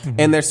that. Mm-hmm.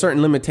 And there's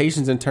certain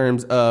limitations in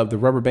terms of the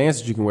rubber bands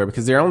that you can wear,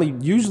 because they're only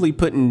usually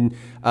putting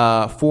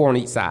 4 on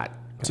each side.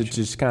 Gotcha. To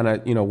just kind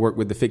of, work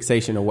with the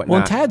fixation or whatnot.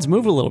 Well, TADs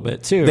move a little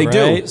bit too, They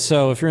right? do.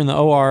 So if you're in the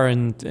OR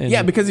and...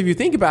 Yeah, because if you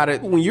think about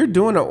it, when you're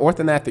doing an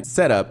orthodontic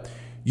setup,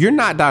 you're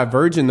not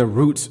diverging the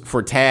roots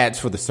for TADs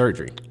for the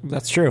surgery.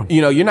 That's true.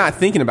 You're not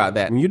thinking about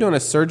that. When you're doing a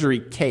surgery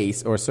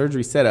case or a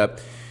surgery setup,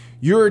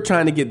 you're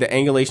trying to get the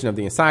angulation of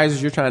the incisors.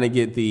 You're trying to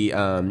get the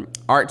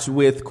arch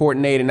width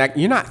coordinated.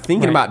 You're not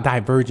thinking about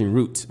diverging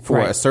roots for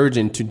a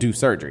surgeon to do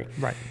surgery.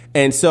 Right.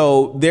 And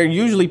so they're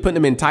usually putting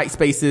them in tight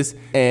spaces.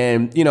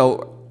 And,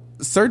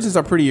 surgeons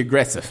are pretty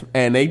aggressive.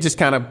 And they just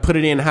kind of put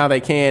it in how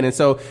they can. And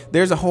so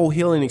there's a whole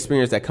healing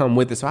experience that come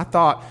with it. So I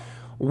thought,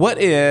 what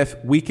if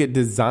we could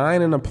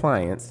design an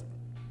appliance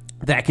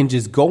that can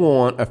just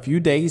go on a few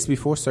days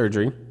before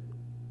surgery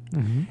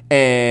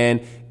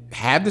and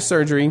have the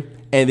surgery,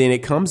 and then it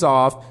comes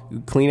off,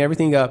 clean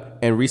everything up,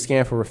 and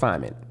rescan for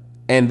refinement.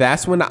 And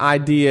that's when the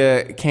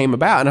idea came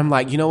about. And I'm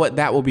like, you know what?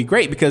 That will be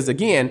great. Because,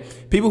 again,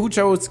 people who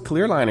chose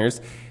clear liners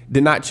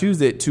did not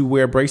choose it to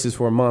wear braces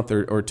for a month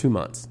or 2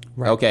 months.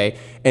 Right. Okay?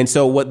 And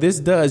so what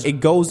this does, it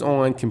goes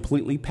on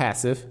completely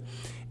passive.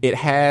 It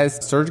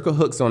has surgical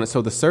hooks on it,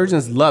 so the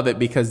surgeons love it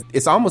because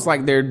it's almost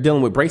like they're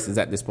dealing with braces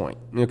at this point,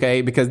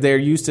 okay? Because they're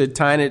used to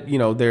tying it,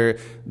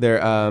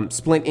 they're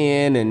splint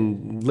in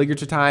and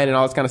ligature tying and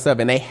all this kind of stuff,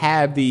 and they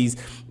have these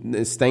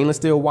stainless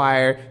steel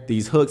wire,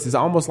 these hooks. It's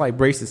almost like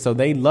braces, so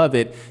they love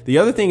it. The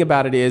other thing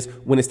about it is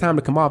when it's time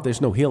to come off,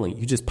 there's no healing.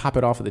 You just pop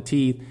it off of the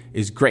teeth.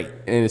 It's great,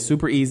 and it's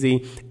super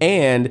easy,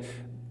 and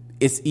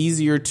it's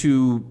easier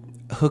to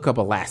hook up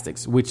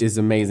elastics, which is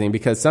amazing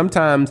because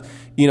sometimes,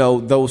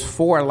 those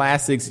 4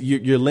 elastics,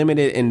 you're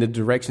limited in the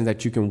directions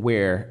that you can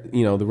wear,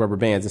 the rubber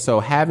bands. And so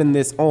having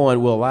this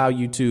on will allow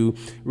you to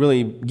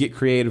really get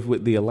creative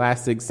with the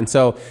elastics. And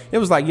so it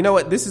was like, you know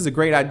what, this is a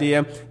great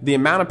idea. The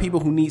amount of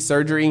people who need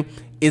surgery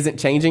isn't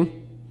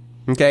changing,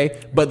 okay?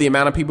 But the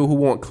amount of people who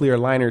want clear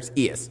liners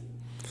is.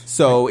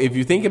 So if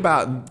you think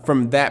about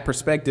from that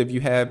perspective,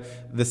 you have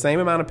the same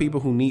amount of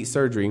people who need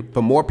surgery,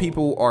 but more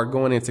people are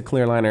going into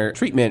clear liner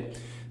treatment.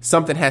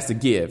 Something has to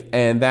give.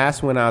 And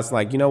that's when I was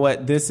like, you know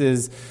what, this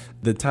is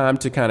the time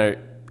to kind of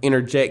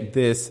interject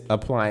this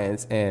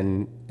appliance,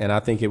 and I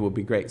think it will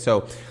be great.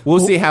 So we'll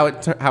see how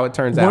it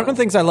turns out. One of the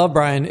things I love,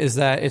 Bryan, is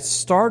that it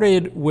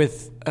started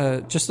with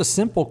just a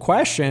simple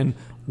question,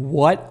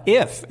 what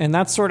if? And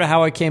that's sort of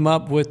how I came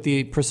up with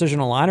the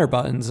precision aligner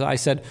buttons. I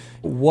said,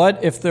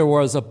 what if there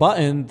was a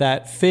button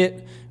that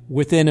fit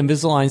within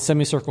Invisalign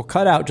semicircle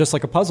cutout, just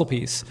like a puzzle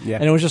piece? Yeah.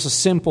 And it was just a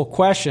simple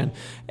question.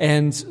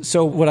 And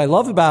so what I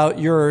love about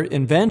your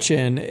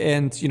invention,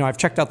 and I've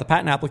checked out the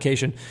patent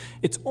application,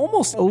 it's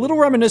almost a little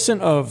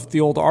reminiscent of the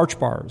old arch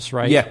bars,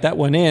 right? Yeah. That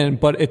went in,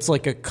 but it's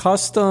like a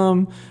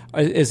custom,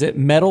 is it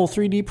metal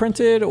 3D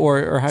printed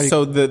or how do you...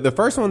 So the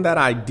first one that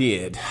I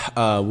did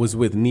was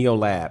with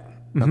NeoLab.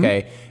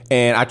 Okay.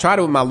 And I tried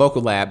it with my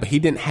local lab, but he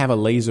didn't have a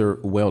laser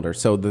welder.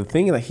 So the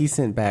thing that he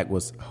sent back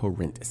was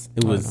horrendous.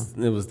 It was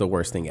the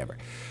worst thing ever.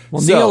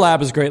 Well,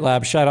 NeoLab is a great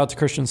lab. Shout out to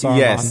Christian Sarman.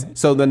 Yes.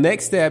 So the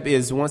next step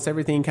is once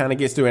everything kind of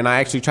gets through, and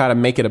I actually try to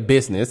make it a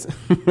business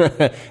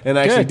and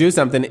actually do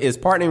something, is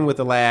partnering with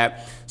the lab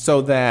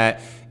so that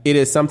it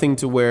is something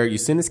to where you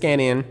send a scan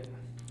in,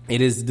 it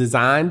is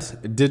designed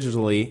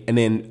digitally and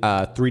then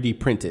 3D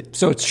printed.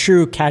 So it's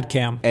true CAD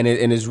CAM. And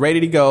it's ready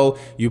to go.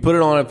 You put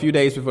it on a few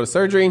days before the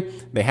surgery.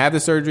 They have the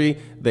surgery.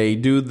 They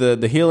do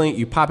the healing.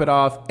 You pop it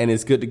off, and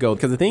it's good to go.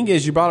 Because the thing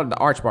is, you brought up the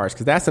arch bars,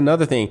 because that's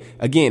another thing.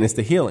 Again, it's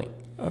the healing.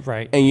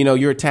 Right. And,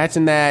 you're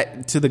attaching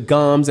that to the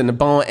gums and the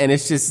bone, and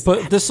it's just...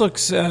 But this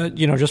looks,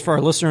 just for our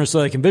listeners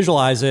so they can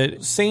visualize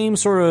it, same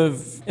sort of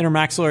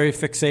intermaxillary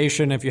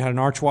fixation if you had an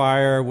arch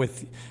wire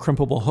with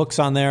crimpable hooks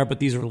on there,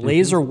 but these are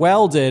laser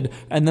welded,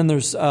 and then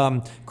there's,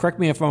 correct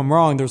me if I'm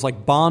wrong, there's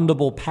like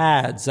bondable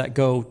pads that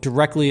go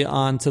directly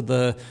onto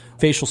the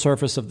facial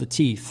surface of the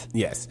teeth.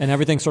 Yes. And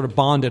everything's sort of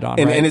bonded on,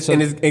 and, right?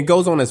 And it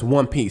goes on as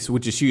one piece,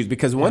 which is huge,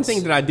 because one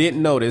thing that I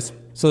didn't notice...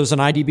 So there's an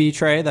IDB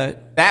tray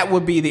that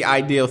would be the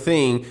ideal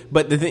thing,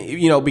 but the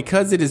thing,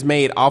 because it is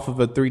made off of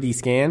a 3D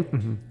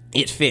scan,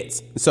 it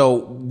fits.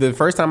 So the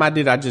first time I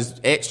did, I just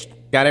etched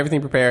got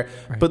everything prepared,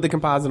 put the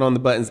composite on the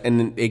buttons, and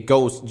then it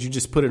goes, you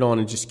just put it on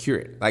and just cure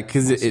it. Like,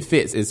 because it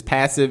fits. It's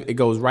passive. It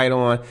goes right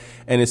on,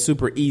 and it's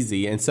super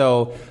easy. And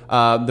so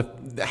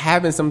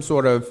having some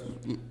sort of,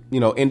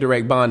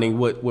 indirect bonding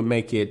would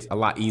make it a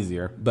lot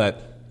easier.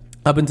 But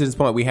up until this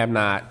point, we have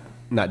not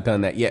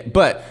done that yet.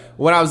 But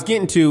what I was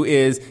getting to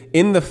is,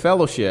 in the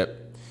fellowship,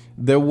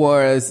 there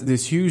was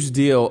this huge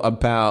deal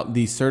about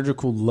these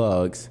surgical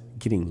lugs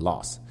getting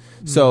lost.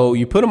 So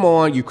you put them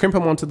on, you crimp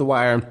them onto the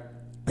wire,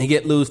 they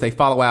get loose, they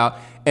follow out.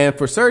 And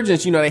for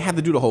surgeons, they have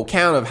to do the whole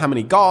count of how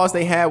many gauze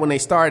they had when they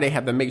started. They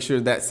have to make sure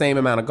that same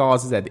amount of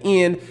gauze is at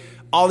the end.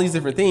 All these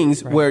different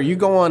things where you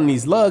go on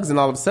these lugs and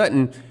all of a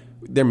sudden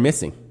they're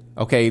missing.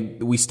 Okay,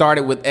 we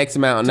started with X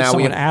amount, and now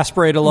we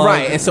aspirate a lug.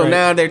 Right, and so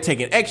now they're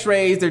taking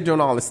x-rays, they're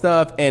doing all this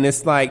stuff, and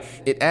it's like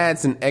it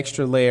adds an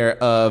extra layer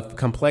of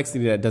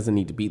complexity that doesn't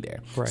need to be there.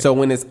 Right. So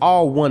when it's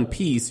all one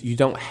piece, you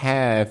don't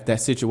have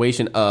that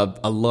situation of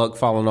a lug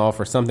falling off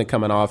or something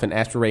coming off and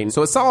aspirating.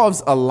 So it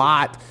solves a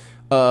lot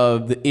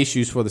of the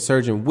issues for the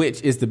surgeon,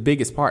 which is the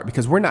biggest part,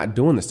 because we're not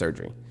doing the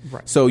surgery.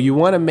 Right. So you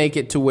want to make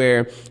it to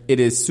where it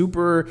is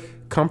super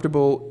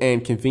comfortable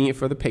and convenient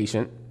for the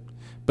patient,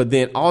 but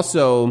then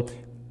also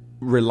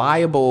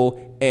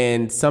reliable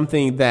and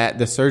something that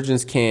the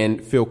surgeons can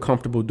feel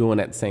comfortable doing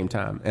at the same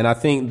time. And I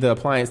think the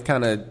appliance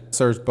kind of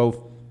serves both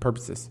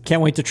purposes.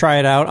 Can't wait to try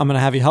it out. I'm going to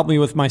have you help me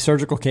with my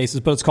surgical cases,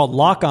 but it's called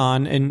Lock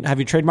On. And have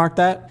you trademarked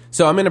that?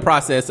 So I'm in the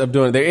process of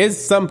doing it. There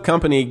is some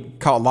company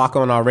called Lock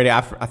On already.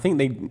 I think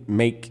they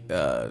make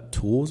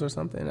tools or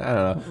something. I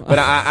don't know. But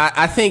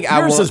I think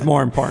yours is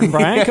more important,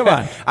 Bryan. Come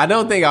on. I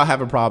don't think I'll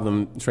have a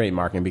problem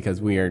trademarking because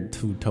we are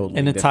two totally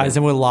and it different. ties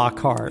in with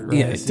Lockhart, right?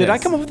 Yes, Did I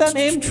come up with that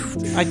name?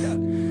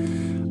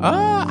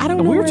 I don't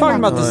know. We were talking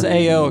about this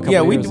AO a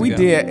couple years ago. We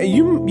did.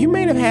 You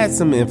may have had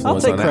some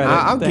influence I'll take on that. credit.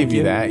 I'll give you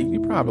you that. You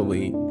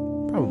probably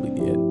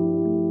did.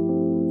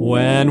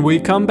 When we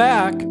come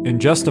back, in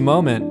just a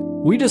moment,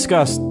 we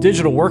discuss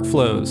digital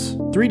workflows,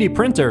 3D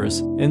printers,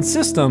 and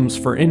systems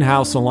for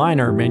in-house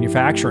aligner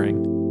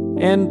manufacturing.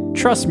 And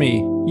trust me,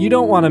 you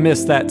don't want to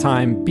miss that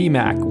time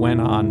BMAC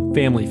went on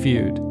Family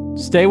Feud.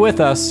 Stay with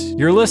us.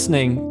 You're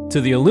listening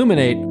to the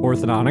Illuminate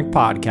Orthodontic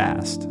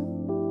Podcast.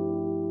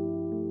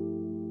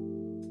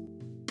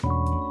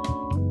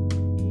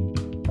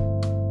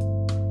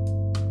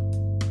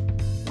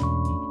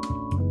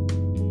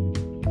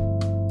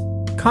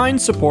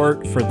 Kind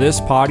support for this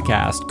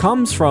podcast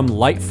comes from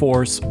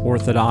Lightforce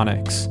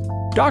Orthodontics.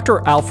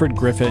 Dr. Alfred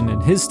Griffin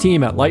and his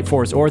team at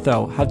Lightforce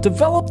Ortho have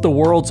developed the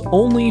world's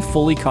only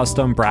fully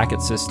custom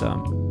bracket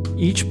system.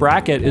 Each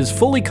bracket is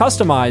fully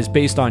customized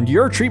based on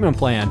your treatment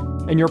plan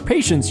and your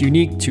patient's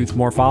unique tooth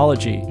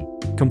morphology.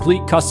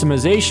 Complete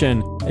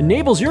customization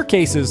enables your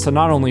cases to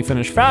not only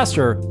finish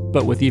faster,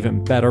 but with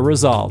even better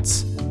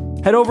results.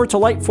 Head over to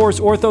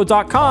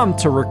lightforceortho.com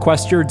to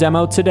request your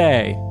demo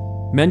today.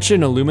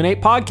 Mention Illuminate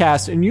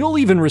Podcast and you'll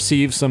even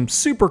receive some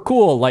super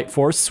cool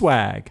Lightforce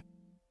swag.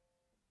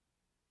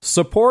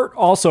 Support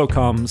also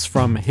comes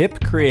from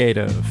Hip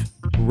Creative.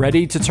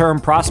 Ready to turn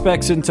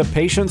prospects into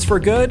patients for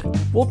good?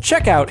 Well,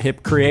 check out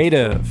Hip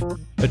Creative.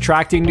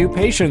 Attracting new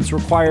patients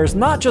requires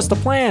not just a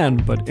plan,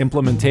 but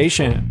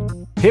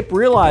implementation. Hip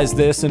realized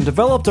this and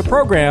developed a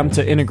program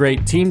to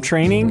integrate team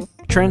training,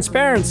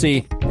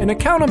 transparency, and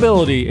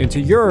accountability into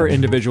your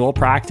individual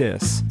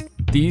practice.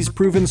 These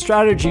proven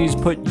strategies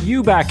put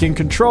you back in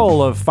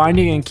control of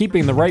finding and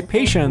keeping the right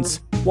patients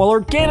while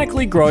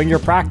organically growing your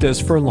practice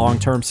for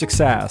long-term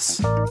success.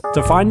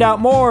 To find out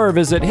more,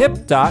 visit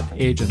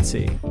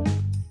hip.agency.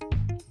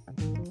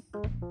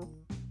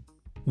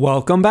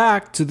 Welcome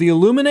back to the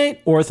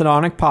Illuminate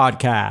Orthodontic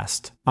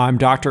Podcast. I'm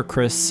Dr.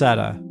 Chris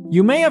Setta.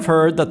 You may have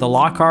heard that the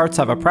Lockharts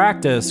have a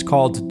practice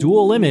called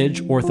Dual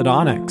Image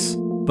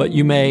Orthodontics, but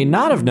you may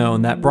not have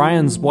known that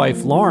Bryan's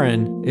wife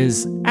Lauren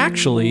is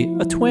actually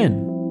a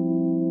twin.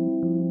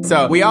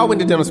 So we all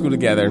went to dental school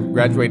together,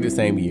 graduated the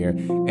same year,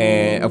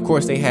 and of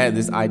course they had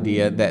this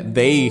idea that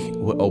they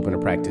would open a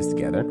practice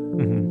together,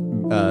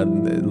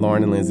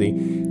 Lauren and Lindsay,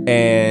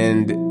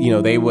 and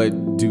they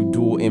would do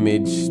dual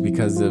image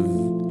because of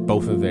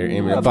both of their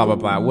image, blah blah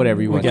blah,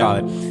 whatever you want to call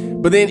it.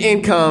 But then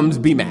in comes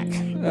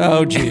BMAC.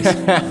 Oh jeez,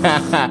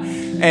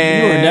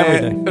 and you were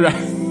everything. Right.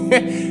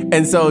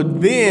 And so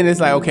then it's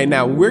like, okay,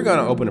 now we're going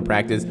to open a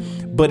practice,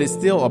 but it's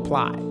still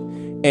applied.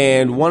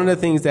 And one of the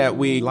things that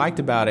we liked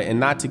about it, and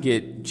not to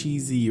get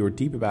cheesy or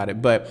deep about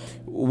it, but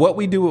what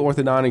we do with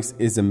orthodontics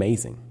is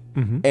amazing.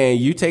 Mm-hmm. And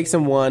you take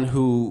someone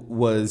who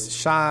was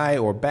shy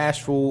or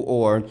bashful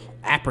or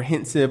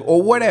apprehensive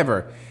or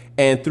whatever,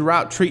 and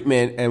throughout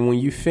treatment, and when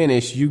you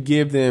finish, you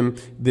give them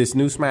this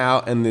new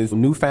smile and this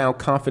newfound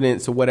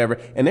confidence or whatever,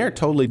 and they're a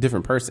totally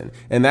different person.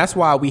 And that's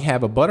why we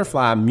have a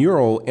butterfly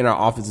mural in our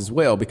office as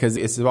well, because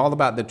it's all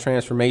about the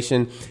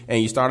transformation,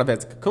 and you start off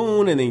as a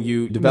cocoon, and then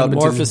you develop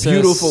into this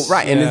beautiful,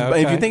 right. And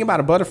if you think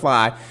about a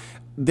butterfly,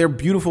 they're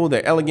beautiful,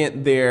 they're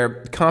elegant,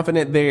 they're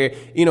confident,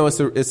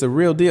 it's a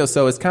real deal.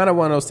 So it's kind of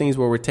one of those things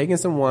where we're taking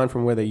someone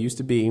from where they used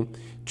to be,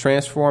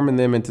 transforming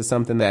them into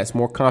something that's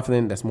more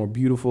confident, that's more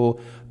beautiful,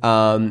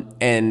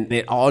 and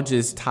it all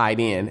just tied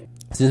in.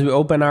 since we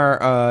opened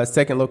our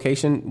second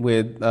location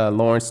with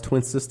Lauren's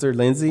twin sister,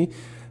 Lindsay.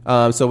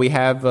 So we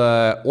have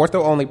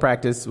ortho-only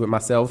practice with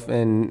myself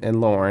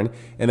and Lauren.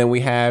 And then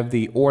we have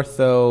the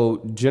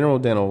ortho general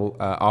dental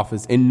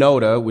office in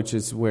Noda, which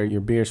is where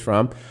your beer's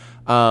from,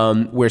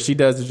 where she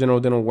does the general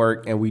dental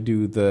work and we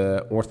do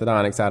the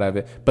orthodontics out of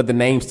it. But the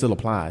name still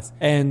applies.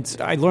 And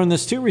I learned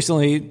this too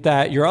recently,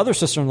 that your other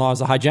sister-in-law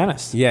is a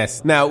hygienist.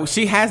 Yes. Now,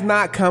 she has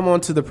not come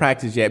onto the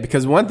practice yet,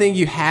 because one thing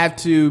you have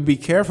to be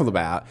careful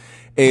about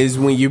is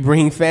when you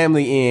bring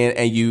family in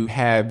and you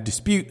have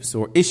disputes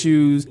or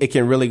issues, it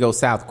can really go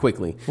south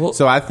quickly. Well,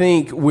 so I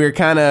think we're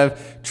kind of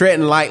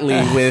treading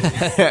lightly with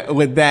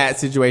with that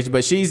situation.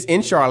 But she's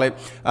in Charlotte.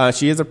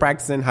 She is a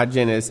practicing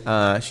hygienist.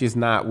 She's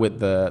not with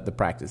the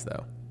practice,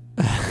 though.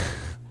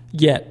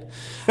 Yet.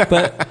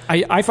 But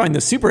I find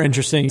this super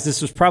interesting.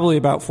 This was probably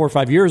about 4 or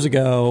 5 years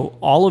ago.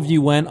 All of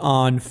you went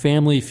on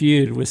Family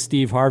Feud with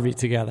Steve Harvey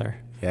together.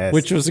 Yes.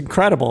 Which was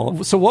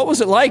incredible. So what was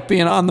it like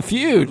being on The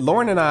Feud?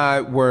 Lauren and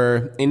I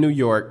were in New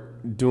York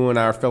doing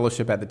our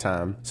fellowship at the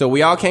time. So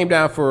we all came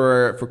down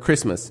for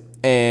Christmas.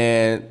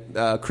 And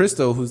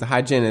Crystal, who's the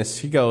hygienist,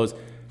 she goes,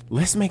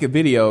 let's make a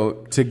video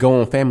to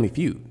go on Family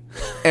Feud.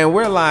 And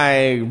we're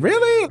like,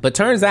 really? But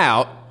turns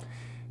out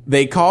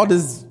they called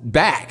us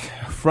back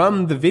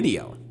from the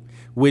video,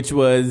 which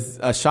was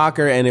a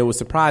shocker and it was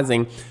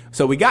surprising.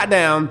 So we got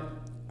down.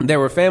 There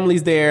were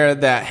families there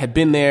that had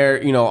been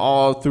there,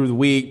 all through the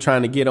week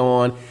trying to get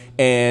on.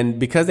 And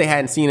because they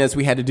hadn't seen us,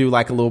 we had to do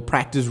like a little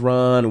practice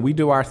run. We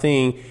do our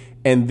thing.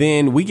 And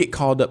then we get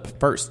called up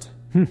first.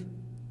 And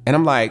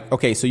I'm like,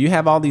 okay, so you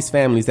have all these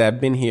families that have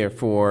been here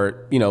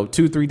for,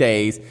 2-3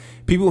 days.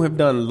 People who have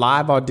done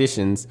live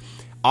auditions.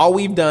 All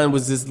we've done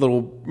was this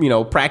little,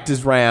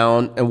 practice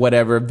round and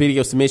whatever,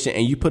 video submission,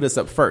 and you put us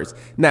up first.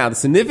 Now, the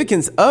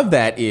significance of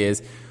that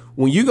is,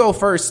 when you go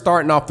first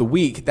starting off the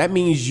week, that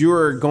means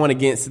you're going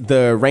against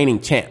the reigning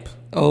champ.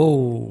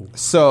 Oh.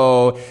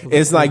 So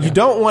it's like you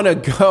don't want to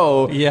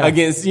go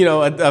against,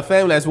 a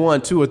family that's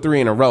won 2 or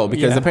 3 in a row,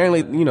 because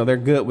apparently, they're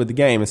good with the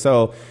game. And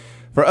so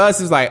for us,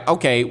 it's like,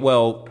 okay,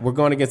 well, we're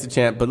going against the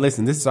champ, but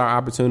listen, this is our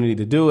opportunity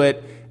to do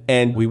it.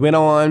 And we went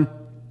on,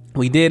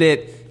 we did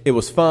it. It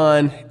was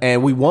fun,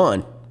 and we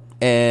won.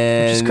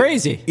 And which is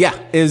crazy. Yeah.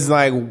 It's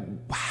like,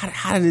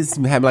 how did this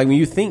happen? Like, when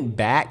you think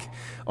back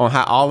on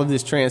how all of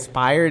this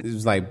transpired, it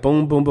was like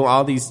boom, boom, boom,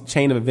 all these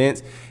chain of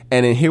events.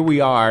 And then here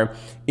we are,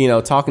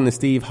 talking to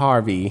Steve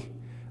Harvey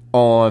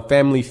on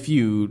Family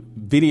Feud,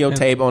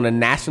 videotape on a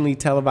nationally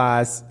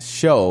televised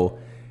show,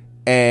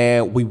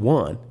 and we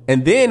won.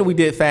 And then we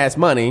did Fast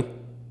Money.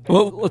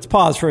 Well, let's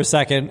pause for a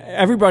second.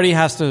 Everybody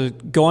has to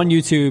go on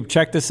YouTube,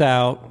 check this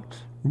out.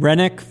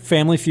 Rennick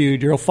Family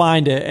Feud, you'll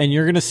find it, and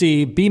you're going to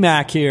see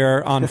B-Mac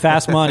here on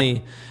Fast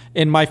Money.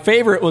 And my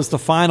favorite was the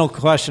final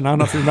question. I don't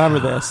know if you remember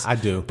this. I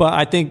do. But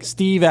I think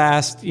Steve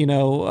asked, I'm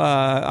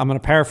going to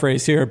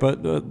paraphrase here,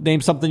 but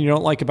name something you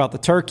don't like about the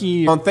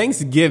turkey. On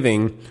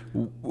Thanksgiving,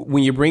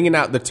 when you're bringing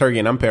out the turkey,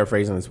 and I'm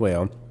paraphrasing as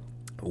well,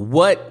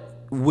 what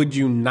would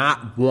you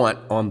not want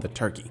on the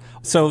turkey?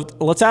 So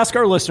let's ask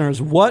our listeners,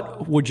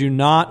 what would you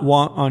not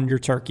want on your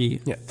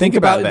turkey? Yeah, think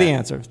about the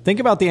answer. Think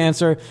about the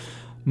answer.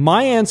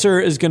 My answer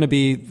is going to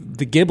be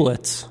the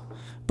giblets.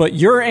 But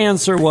your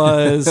answer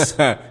was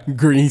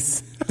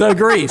grease. The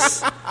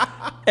grease.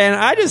 And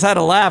I just had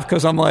to laugh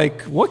because I'm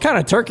like, what kind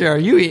of turkey are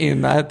you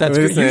eating? That's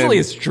usually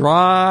it's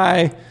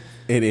dry.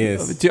 It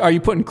is. Are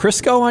you putting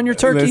Crisco on your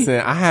turkey?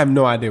 Listen, I have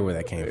no idea where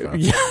that came from.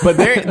 But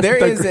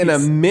there is an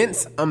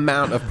immense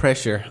amount of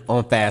pressure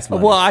on Fast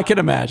Money. Well, I can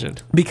imagine.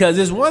 Because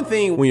there's one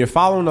thing when you're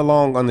following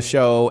along on the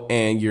show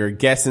and you're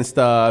guessing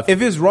stuff.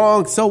 If it's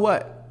wrong, so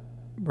what?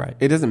 Right.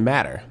 It doesn't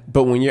matter.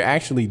 But when you're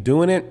actually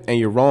doing it and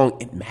you're wrong,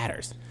 it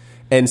matters.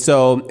 And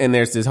so, and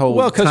there's this whole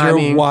because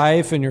your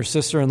wife and your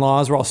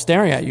sister-in-laws were all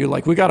staring at you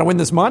like, we got to win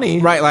this money.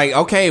 Right, like,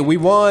 okay, we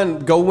won,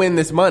 go win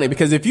this money.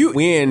 Because if you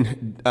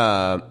win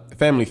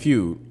Family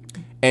Feud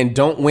and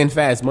don't win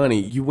Fast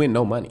Money, you win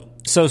no money.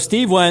 So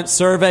Steve went,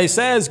 survey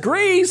says,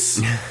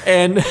 grease.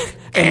 and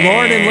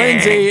Lauren and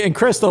Lindsay and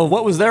Crystal,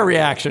 what was their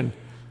reaction?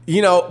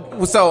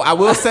 So I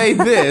will say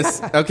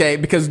this, okay,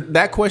 because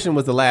that question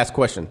was the last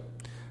question.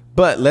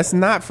 But let's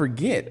not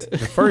forget, the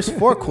first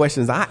 4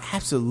 questions, I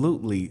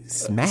absolutely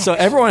smashed. So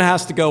everyone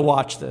has to go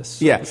watch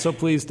this. Yeah. So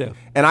please do.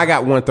 And I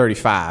got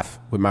 135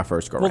 with my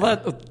first go round. Well,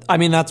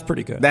 that's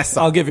pretty good.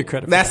 I'll give you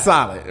credit for that. That's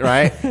solid,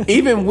 right?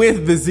 Even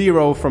with the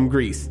 0 from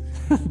Greece.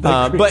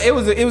 But it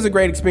was a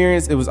great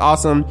experience. It was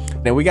awesome.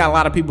 And we got a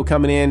lot of people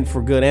coming in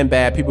for good and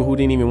bad, people who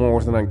didn't even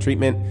want orthodontic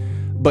treatment,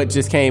 but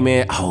just came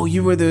in, oh,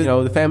 you were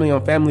the family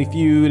on Family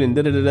Feud and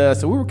da-da-da-da.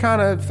 So we were kind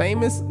of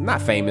famous.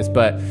 Not famous,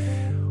 but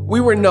we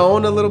were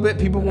known a little bit.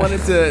 People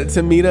wanted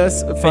to meet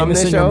us from this show.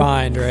 Famous in your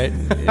mind, right?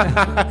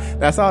 Yeah.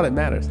 That's all that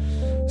matters.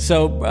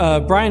 So,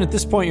 Bryan, at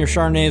this point, your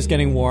Chardonnay is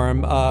getting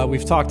warm.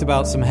 We've talked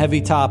about some heavy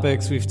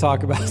topics. We've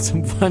talked about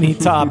some funny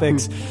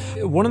topics.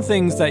 One of the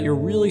things that you're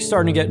really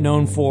starting to get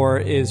known for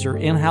is your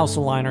in-house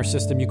aligner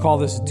system. You call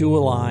this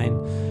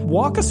Dualign.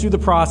 Walk us through the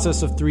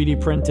process of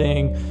 3D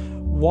printing.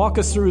 walk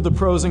us through the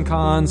pros and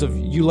cons of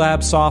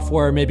ULab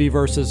software maybe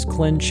versus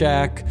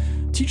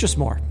ClinCheck. Teach us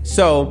more.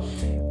 So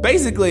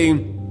basically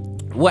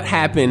what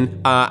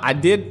happened, I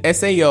did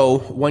SAO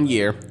 1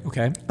 year.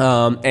 Okay.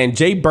 And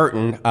Jay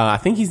Burton, I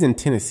think he's in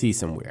Tennessee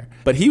somewhere,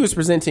 but he was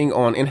presenting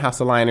on in-house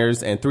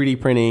aligners and 3D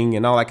printing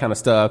and all that kind of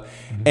stuff.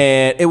 Mm-hmm.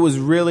 And it was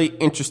really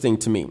interesting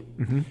to me.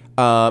 Mm-hmm.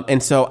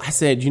 And so I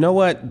said, you know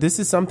what, this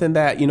is something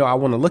that, I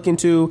want to look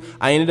into.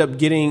 I ended up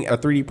getting a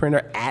 3D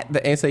printer at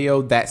the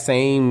SAO that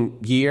same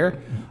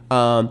year.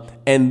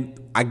 And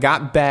I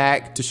got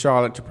back to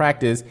Charlotte to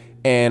practice,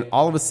 and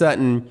all of a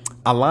sudden,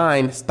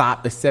 Align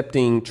stopped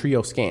accepting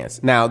Trio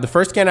scans. Now, the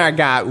first scanner I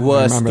got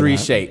was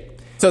 3Shape.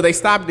 So they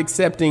stopped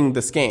accepting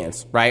the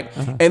scans, right?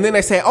 Uh-huh. And then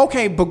they say,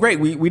 okay, but great,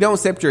 we don't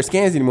accept your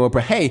scans anymore,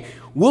 but hey,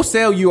 we'll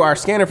sell you our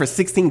scanner for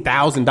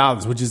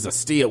 $16,000, which is a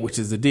steal, which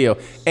is a deal.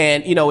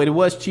 And, it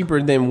was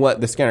cheaper than what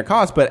the scanner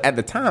cost, but at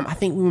the time, I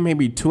think we were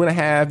maybe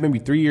 2.5, maybe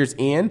 3 years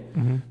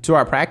in to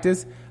our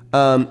practice.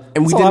 And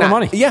we did not,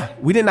 money. Yeah,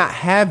 we did not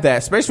have that,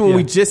 especially when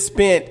we just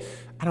spent,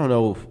 I don't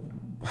know,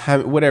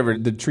 whatever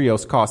the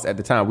trios cost at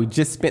the time. We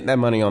just spent that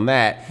money on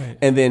that. Right.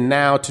 And then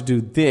now to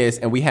do this,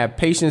 and we have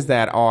patients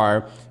that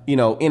are, in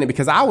it,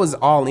 because I was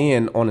all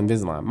in on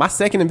Invisalign. My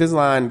second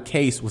Invisalign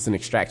case was an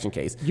extraction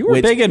case. You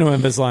were big into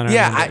Invisalign.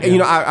 Yeah,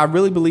 I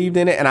really believed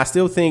in it, and I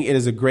still think it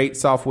is a great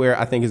software.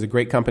 I think it's a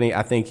great company.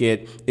 I think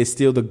it is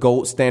still the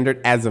gold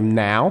standard as of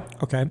now.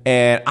 Okay.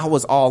 And I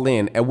was all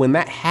in. And when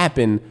that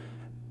happened,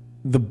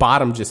 the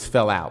bottom just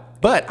fell out.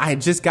 But I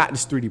had just got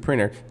this 3D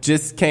printer,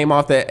 just came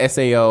off the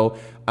SAO.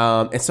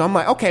 And so I'm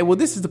like, okay, well,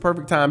 this is the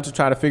perfect time to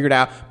try to figure it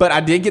out. But I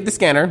did get the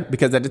scanner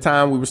because at the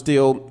time we were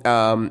still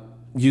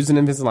using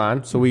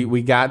Invisalign. So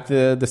we got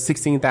the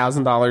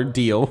 $16,000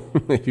 deal,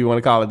 if you want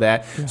to call it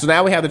that. Yeah. So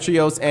now we have the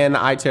Trios and the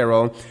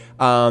iTero.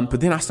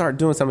 But then I started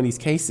doing some of these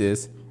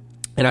cases.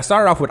 And I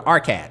started off with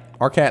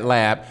RCAT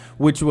Lab,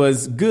 which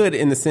was good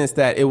in the sense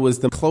that it was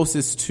the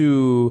closest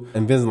to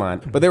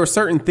Invisalign. But there were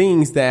certain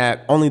things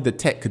that only the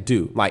tech could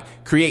do,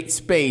 like create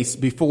space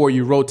before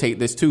you rotate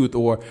this tooth,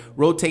 or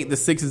rotate the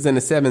 6s and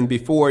the 7s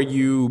before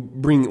you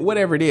bring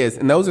whatever it is.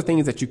 And those are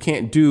things that you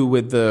can't do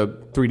with the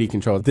 3D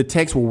controls. The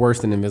techs were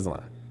worse than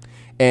Invisalign.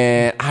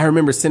 And I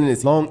remember sending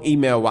this long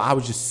email where I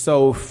was just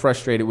so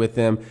frustrated with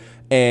them.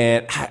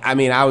 And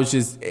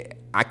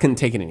I couldn't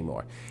take it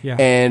anymore. Yeah.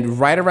 And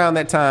right around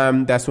that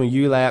time, that's when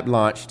ULab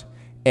launched.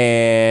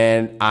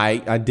 And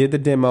I did the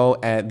demo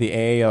at the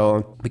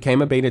AAO,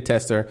 became a beta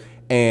tester,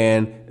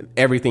 and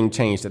everything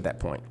changed at that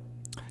point.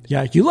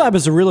 Yeah, ULab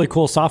is a really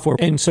cool software.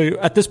 And so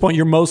at this point,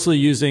 you're mostly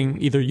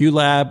using either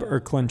ULab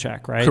or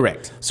ClinCheck, right?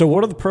 Correct. So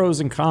what are the pros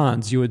and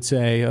cons, you would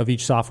say, of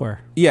each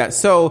software? Yeah,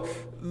 so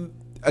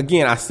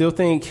again, I still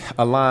think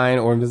Align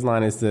or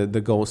Invisalign is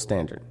the gold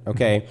standard,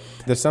 okay?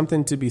 Mm-hmm. There's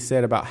something to be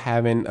said about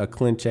having a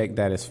ClinCheck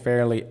that is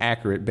fairly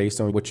accurate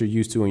based on what you're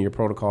used to in your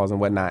protocols and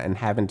whatnot, and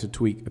having to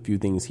tweak a few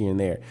things here and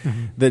there.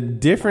 Mm-hmm. The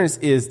difference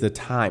is the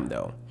time,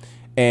 though.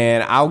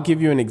 And I'll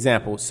give you an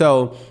example.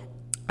 So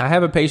I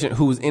have a patient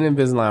who's in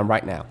Invisalign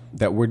right now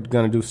that we're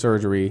going to do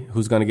surgery,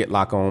 who's going to get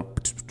lock on.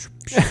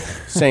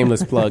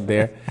 Shameless plug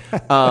there.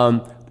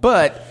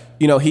 But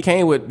he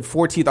came with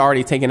 4 teeth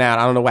already taken out.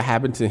 I don't know what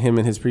happened to him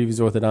and his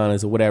previous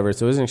orthodontist or whatever.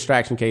 So it was an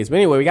extraction case. But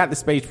anyway, we got the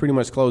space pretty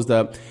much closed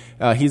up.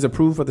 He's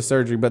approved for the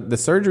surgery, but the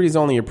surgery is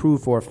only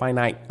approved for a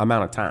finite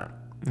amount of time.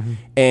 Mm-hmm.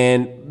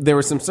 And there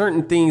were some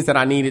certain things that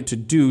I needed to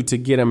do to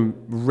get him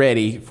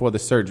ready for the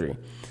surgery.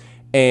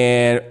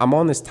 And I'm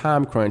on this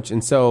time crunch.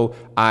 And so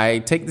I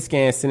take the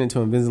scan, send it to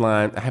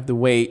Invisalign. I have to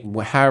wait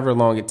however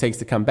long it takes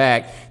to come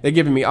back. They're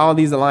giving me all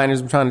these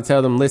aligners. I'm trying to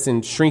tell them,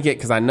 listen, shrink it,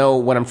 because I know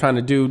what I'm trying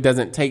to do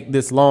doesn't take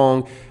this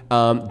long.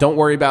 Don't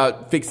worry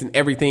about fixing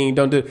everything.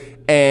 Don't do.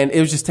 And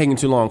it was just taking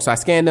too long. So I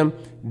scanned them,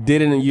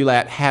 did it in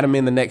ULab, had them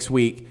in the next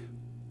week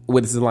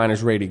with his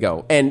aligners ready to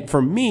go. And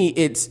for me,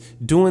 it's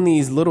doing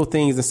these little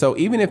things. And so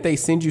even if they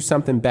send you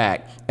something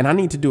back and I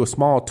need to do a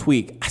small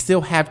tweak, I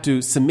still have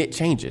to submit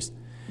changes.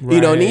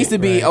 Right, it needs to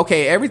be,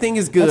 okay, everything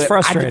is good. That's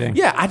frustrating.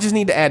 I just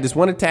need to add this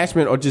one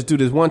attachment or just do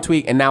this one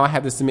tweak, and now I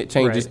have to submit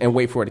changes and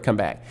wait for it to come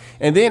back.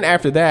 And then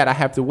after that, I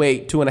have to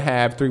wait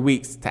 2.5, 3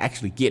 weeks to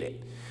actually get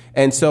it.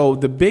 And so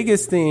the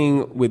biggest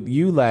thing with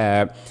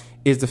ULab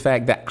is the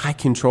fact that I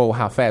control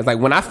how fast. Like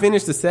when I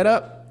finish the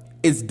setup,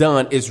 it's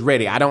done, it's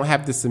ready. I don't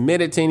have to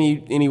submit it to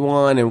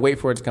anyone and wait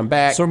for it to come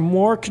back. So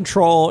more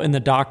control in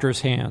the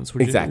doctor's hands.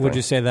 Would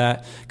you say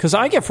that? Because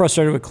I get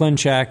frustrated with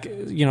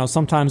ClinCheck.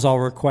 Sometimes I'll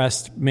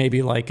request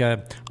maybe like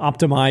a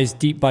optimized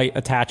deep bite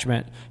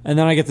attachment, and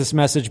then I get this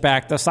message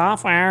back: the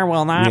software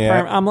will not.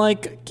 Yeah. I'm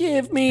like,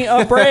 give me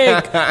a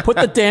break. Put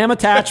the damn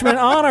attachment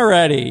on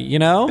already.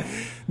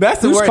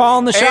 That's who's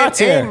calling the shots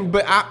here.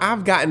 But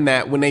I've gotten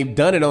that when they've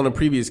done it on a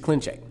previous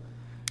ClinCheck.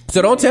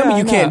 So don't tell me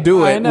you can't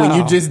do it when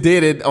you just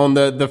did it on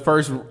the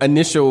first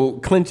initial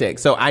ClinCheck.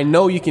 So I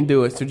know you can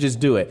do it, so just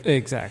do it.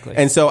 Exactly.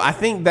 And so I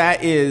think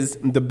that is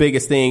the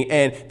biggest thing.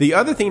 And the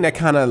other thing that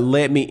kind of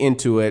led me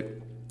into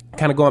it,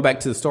 kind of going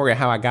back to the story of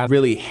how I got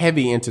really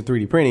heavy into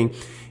 3D printing,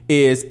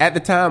 is at the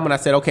time when I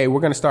said, okay, we're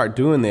going to start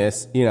doing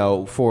this,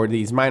 for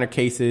these minor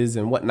cases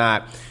and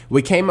whatnot,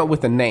 we came up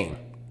with a name.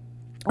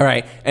 All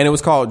right. And it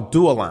was called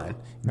Dualign.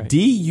 Right.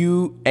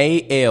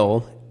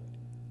 Dualign.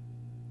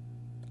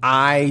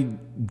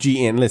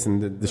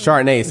 Listen, the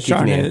Chardonnay is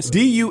kicking in.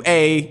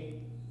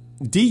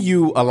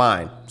 DU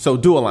Align. So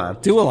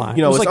Dualign. Dualign.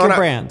 It's like your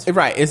brand.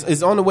 Right.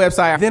 It's on the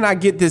website. Then I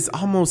get this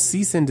almost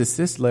cease and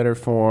desist letter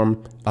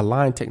from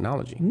Align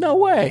Technology. No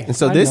way. And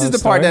so this is the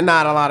part that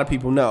not a lot of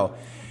people know.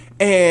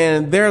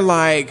 And they're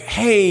like,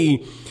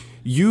 hey,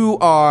 you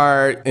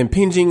are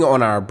impinging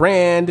on our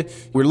brand.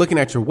 We're looking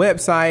at your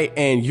website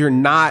and you're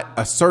not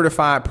a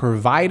certified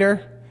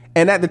provider.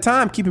 And at the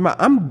time, keep in mind,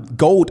 I'm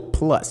Gold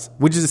Plus,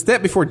 which is a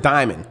step before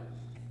Diamond.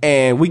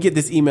 And we get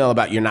this email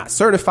about you're not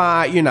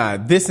certified, you're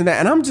not this and that.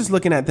 And I'm just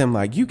looking at them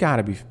like, you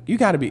gotta be,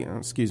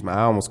 excuse me,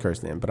 I almost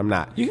cursed then, but I'm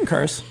not. You can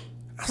curse.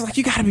 I was like,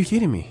 you gotta be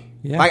kidding me.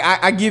 Yeah. Like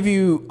I give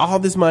you all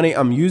this money,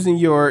 I'm using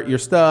your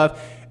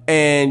stuff,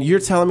 and you're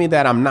telling me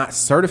that I'm not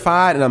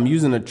certified and I'm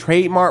using a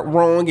trademark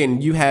wrong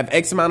and you have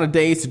X amount of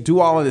days to do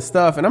all of this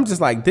stuff. And I'm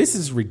just like, this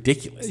is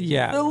ridiculous.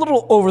 Yeah. A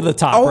little over the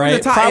top,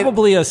 right?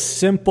 Probably a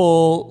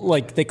simple,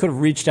 like they could have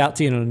reached out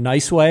to you in a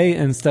nice way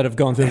instead of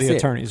going through the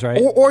attorneys,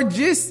 right? Or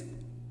just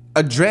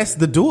address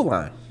the dual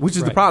line, which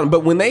is the problem.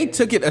 But when they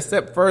took it a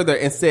step further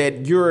and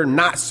said, you're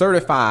not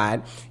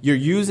certified, you're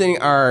using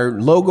our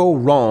logo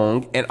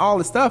wrong and all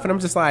this stuff. And I'm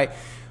just like,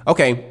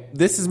 okay,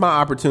 this is my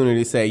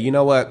opportunity to say, you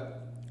know what?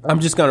 I'm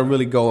just going to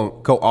really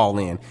go all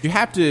in. You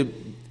have to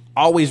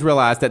always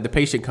realize that the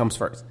patient comes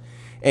first.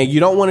 And you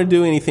don't want to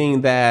do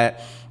anything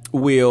that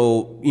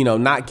will,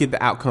 not get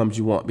the outcomes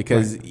you want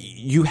because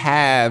you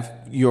have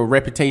your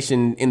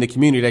reputation in the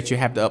community that you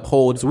have to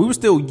uphold. So we were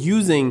still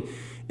using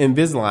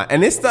Invisalign.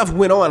 And this stuff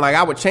went on. Like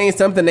I would change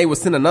something, they would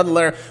send another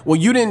letter. Well,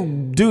 you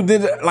didn't do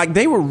this. Like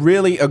they were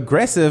really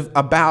aggressive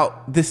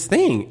about this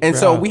thing. And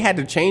so we had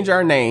to change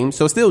our name.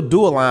 So it's still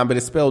Dualign, but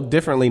it's spelled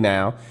differently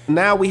now.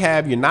 Now we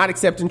have you're not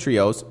accepting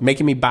trios,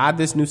 making me buy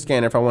this new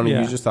scanner if I want to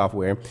use your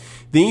software.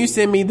 Then you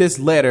send me this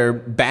letter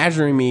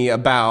badgering me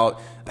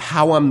about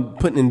how I'm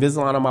putting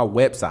Invisalign on my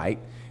website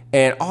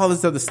and all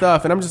this other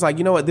stuff. And I'm just like,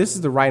 you know what? This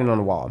is the writing on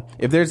the wall.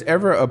 If there's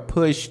ever a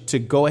push to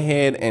go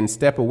ahead and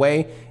step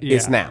away,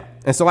 it's now.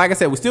 And so, like I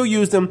said, we still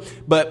use them,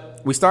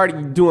 but we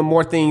started doing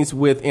more things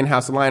with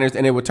in-house aligners,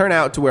 and it would turn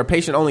out to where a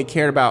patient only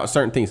cared about a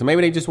certain thing. So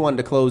maybe they just wanted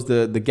to close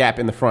the gap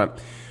in the front.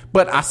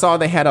 But I saw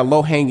they had a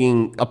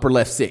low-hanging upper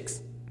left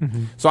 6.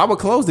 Mm-hmm. So I would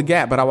close the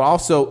gap, but I would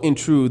also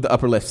intrude the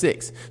upper left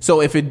 6.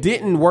 So if it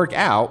didn't work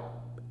out,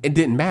 it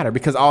didn't matter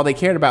because all they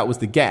cared about was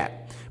the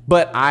gap.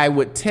 But I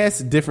would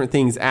test different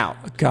things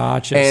out.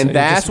 Gotcha. And so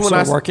that's when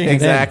I working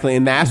exactly.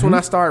 And that's when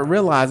I started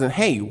realizing,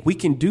 hey, we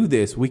can do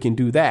this, we can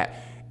do that.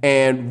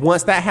 And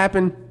once that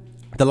happened,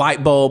 the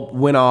light bulb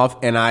went off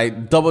and I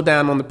doubled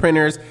down on the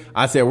printers.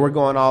 I said, we're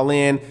going all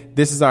in.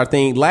 This is our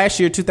thing. Last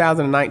year,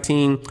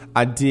 2019,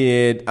 I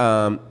did,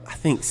 I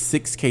think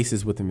 6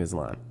 cases with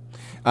Invisalign.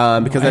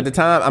 Because at the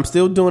time, I'm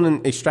still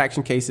doing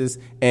extraction cases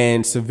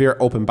and severe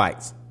open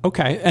bites.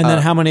 Okay. And then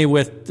how many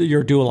with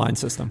your dual line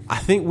system? I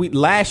think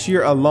last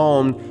year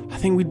alone, I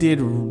think we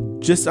did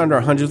just under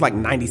 100, like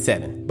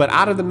 97. But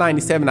out of the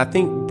 97, I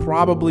think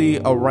probably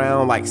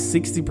around like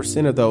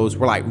 60% of those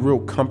were like real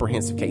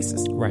comprehensive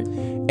cases. Right.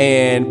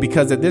 And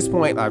because at this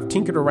point, I've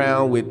tinkered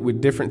around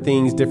with different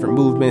things, different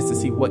movements to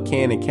see what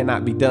can and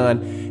cannot be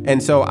done.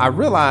 And so I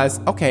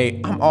realized, okay,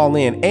 I'm all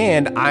in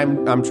and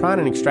I'm trying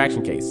an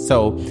extraction case.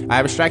 So I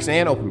have extraction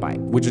and open bite,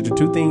 which are the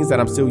 2 things that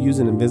I'm still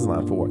using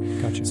Invisalign for.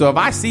 Gotcha. So if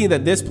I see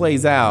that this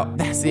plays out,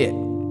 that's it.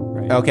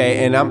 Right.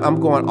 Okay. And I'm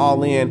going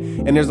all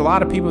in. And there's a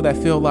lot of people that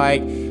feel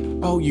like,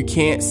 oh, you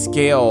can't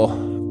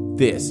scale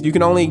this. You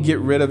can only get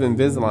rid of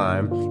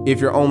Invisalign if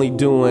you're only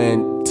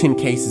doing 10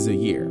 cases a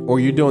year or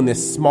you're doing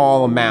this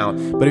small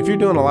amount. But if you're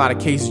doing a lot of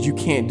cases, you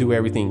can't do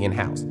everything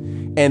in-house.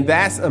 And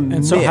that's a myth.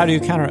 And so how do you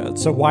counter it?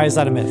 So why is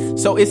that a myth?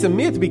 So it's a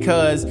myth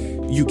because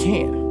you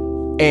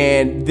can.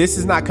 And this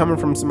is not coming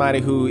from somebody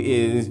who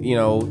is,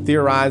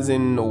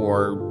 theorizing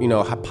or,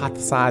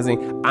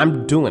 hypothesizing.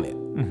 I'm doing it.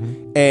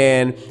 Mm-hmm.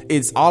 And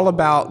it's all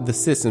about the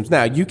systems.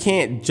 Now, you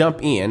can't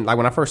jump in. Like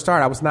when I first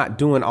started, I was not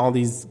doing all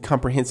these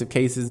comprehensive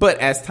cases. But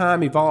as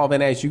time evolved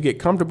and as you get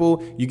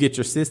comfortable, you get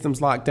your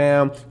systems locked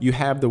down, you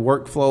have the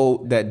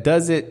workflow that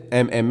does it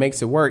and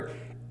makes it work,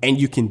 and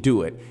you can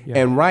do it. Yeah.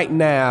 And right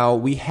now,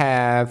 we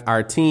have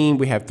our team,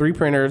 we have 3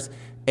 printers,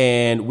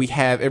 and we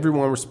have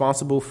everyone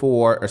responsible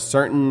for a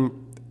certain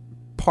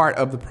part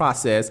of the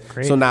process.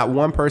 Great. So not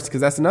one person,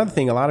 because that's another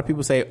thing. A lot of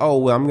people say, oh,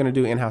 well, I'm going to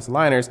do in-house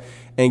aligners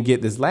and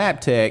get this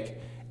lab tech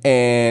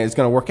and it's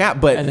going to work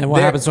out. But and then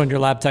what happens when your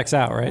lab tech's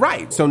out, right?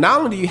 Right. So not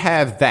only do you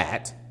have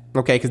that,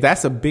 okay, because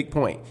that's a big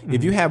point. Mm-hmm.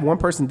 If you have one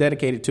person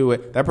dedicated to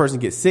it, that person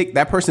gets sick,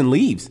 that person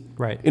leaves.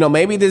 Right.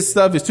 Maybe this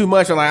stuff is too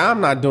much. Or like, I'm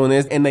not doing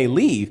this. And they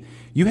leave.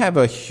 You have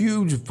a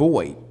huge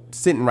void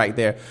sitting right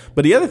there.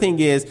 But the other thing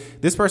is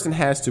this person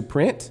has to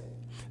print.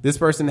 This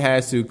person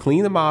has to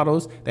clean the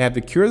models, they have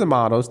to cure the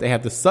models, they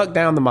have to suck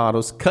down the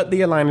models, cut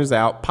the aligners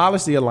out,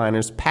 polish the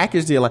aligners,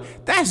 package the aligners.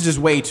 That's just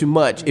way too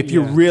much if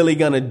you're really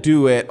going to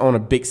do it on a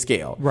big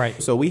scale.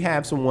 Right. So we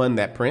have someone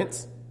that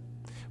prints.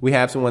 We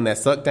have someone that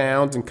suck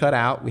downs and cut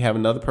out. We have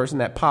another person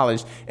that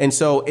polished. And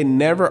so it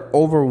never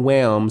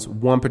overwhelms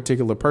one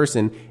particular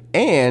person.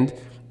 And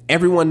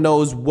everyone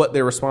knows what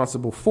they're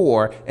responsible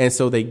for, and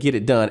so they get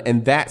it done.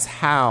 And that's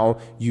how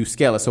you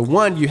scale it. So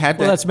one, you have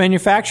to... Well, that's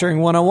manufacturing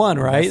 101,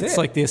 right? It's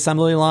like the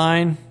assembly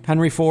line,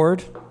 Henry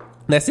Ford.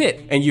 That's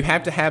it. And you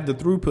have to have the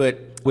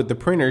throughput with the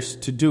printers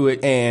to do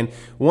it. And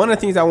one of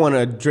the things I want to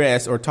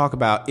address or talk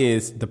about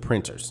is the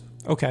printers.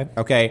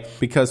 Okay?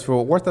 Because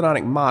for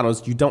orthodontic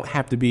models, you don't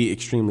have to be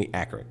extremely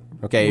accurate.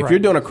 Okay? If you're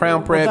doing a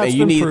crown prep and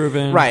you need...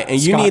 proven. Right.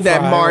 And you need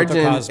that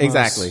margin...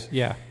 Exactly.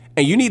 Yeah.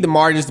 And you need the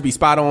margins to be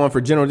spot on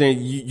for general.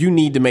 You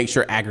need to make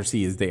sure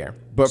accuracy is there.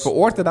 But for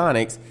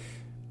orthodontics,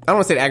 I don't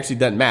want to say it actually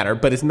doesn't matter,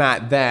 but it's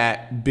not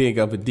that big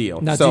of a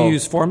deal. Now, do you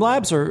use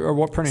Formlabs or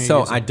what printer are you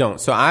using? So I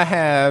don't. So I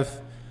have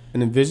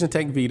an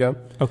EnvisionTech Vita.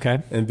 Okay.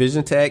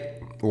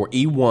 EnvisionTech, or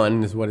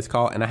E1 is what it's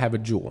called, and I have a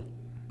Jewel.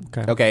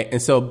 Okay.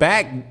 And so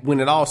back when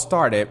it all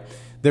started,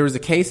 there was a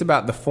case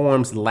about the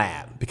Forms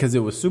Lab because it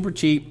was super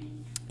cheap.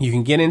 You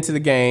can get into the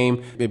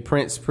game. It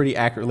prints pretty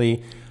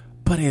accurately.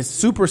 But it's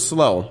super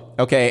slow,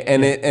 okay?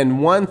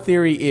 And one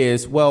theory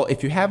is, well,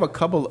 if you have a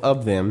couple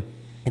of them,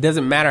 it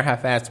doesn't matter how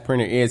fast the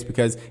printer is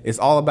because it's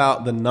all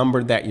about the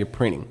number that you're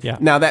printing. Yeah.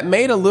 Now, that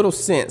made a little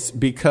sense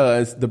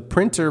because the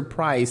printer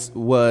price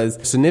was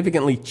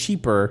significantly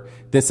cheaper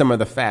than some of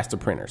the faster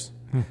printers.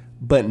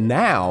 But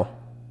now,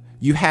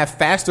 you have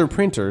faster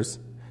printers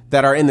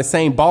that are in the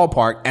same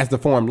ballpark as the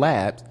Form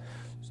Labs,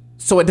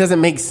 so it doesn't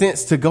make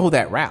sense to go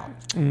that route.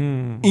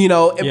 You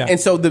know, and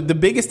so the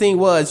biggest thing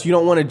was you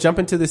don't want to jump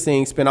into this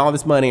thing, spend all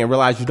this money, and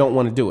realize you don't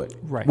want to do it,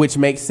 which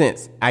makes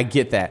sense. I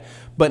get that.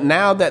 But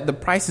now that the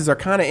prices are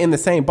kind of in the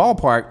same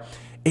ballpark,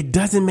 it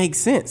doesn't make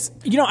sense.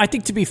 You know, I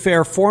think to be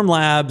fair,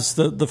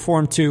 Formlabs, the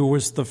Form 2,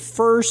 was the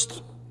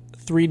first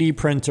 3D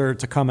printer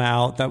to come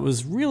out that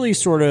was really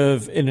sort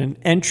of in an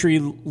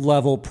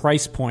entry-level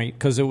price point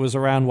because it was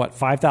around,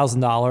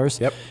 $5,000?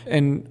 Yep.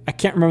 And I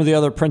can't remember the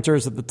other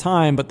printers at the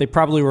time, but they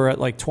probably were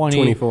at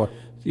 24.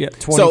 Yeah,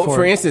 24. So,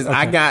 for instance,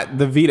 I got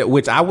the Vita,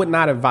 which I would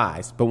not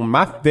advise, but when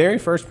my very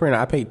first printer,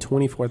 I paid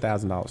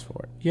 $24,000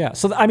 for it. Yeah,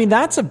 so I mean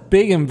that's a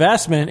big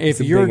investment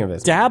if you're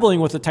dabbling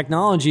with a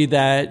technology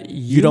that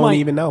you don't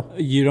even know.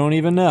 You don't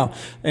even know.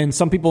 And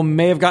some people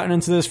may have gotten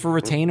into this for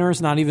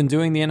retainers, not even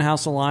doing the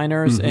in-house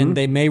aligners, and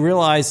they may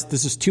realize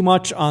this is too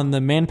much on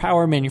the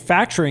manpower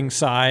manufacturing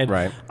side.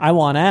 Right. I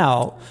want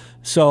out.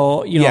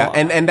 So, you know. Yeah,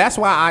 and that's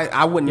why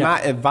I would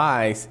not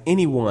advise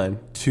anyone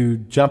to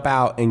jump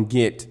out and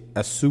get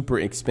a super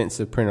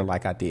expensive printer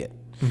like I did.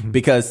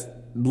 Because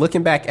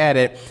looking back at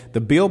it, the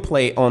build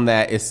plate on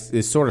that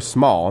is sort of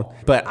small.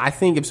 But I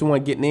think if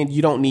someone getting in,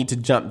 you don't need to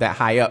jump that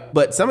high up.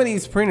 But some of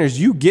these printers,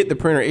 you get the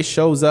printer, it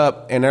shows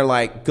up, and they're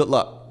like, good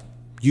luck.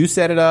 You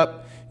set it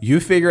up, you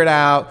figure it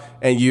out,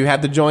 and you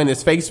have to join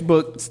this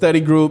Facebook study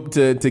group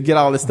to get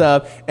all this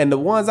stuff. And the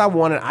ones I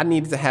wanted, I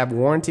needed to have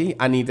warranty.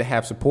 I needed to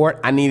have support.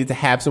 I needed to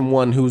have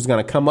someone who's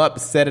going to come up,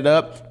 set it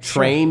up,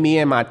 train me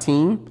and my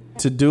team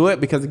to do it,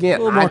 because again,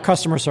 a little more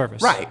customer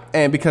service, right?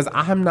 And because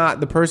I'm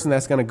not the person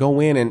that's going to go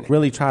in and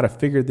really try to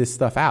figure this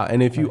stuff out.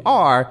 And if you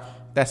are,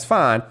 that's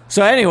fine.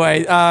 So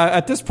anyway,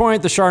 at this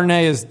point, the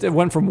Chardonnay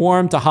went from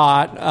warm to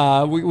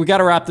hot. We got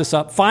to wrap this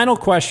up. Final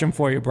question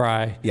for you,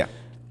 Bri. Yeah.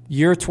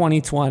 Year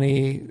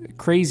 2020,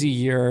 crazy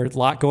year, a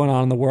lot going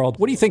on in the world.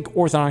 What do you think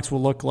orthodontics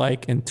will look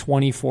like in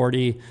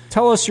 2040?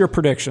 Tell us your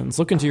predictions.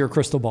 Look into your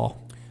crystal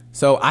ball.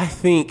 So I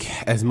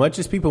think as much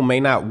as people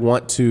may not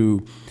want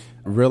to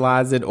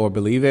realize it or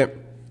believe it,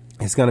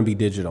 it's going to be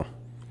digital.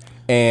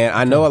 And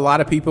I know a lot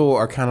of people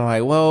are kind of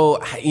like,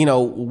 well, you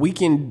know, we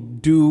can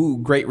do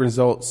great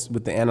results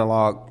with the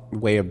analog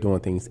way of doing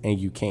things, and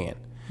you can.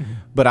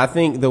 But I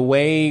think the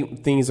way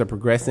things are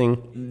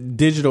progressing,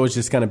 digital is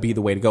just going to be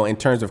the way to go in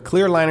terms of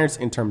clear liners,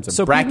 in terms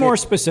of brackets. So be more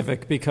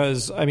specific,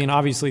 because, I mean,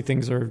 obviously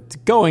things are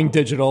going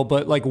digital,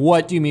 but like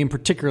what do you mean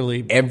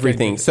particularly?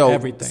 Everything. So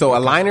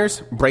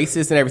aligners,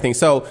 braces, and everything.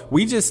 So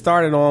we just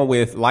started on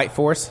with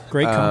Lightforce.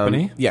 Great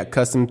company. Yeah,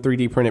 custom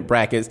 3D printed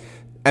brackets.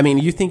 I mean,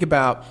 you think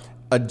about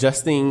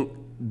adjusting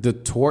the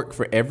torque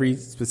for every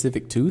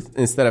specific tooth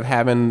instead of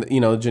having, you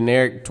know,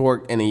 generic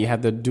torque and then you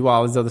have to do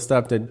all this other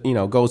stuff that, you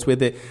know, goes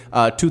with it.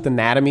 Tooth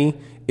anatomy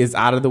is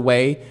out of the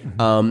way.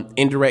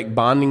 Indirect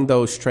bonding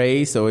those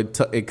trays, so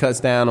it cuts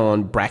down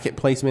on bracket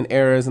placement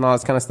errors and all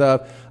this kind of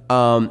stuff.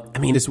 I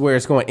mean, this is where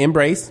it's going.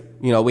 Embrace,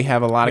 you know, we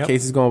have a lot of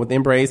cases going with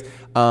Embrace.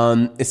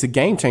 It's a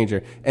game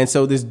changer. And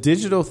so this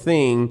digital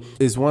thing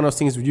is one of those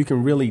things where you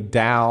can really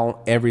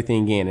dial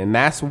everything in. And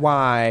that's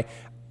why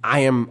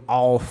I am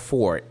all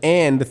for it.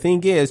 And the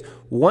thing is,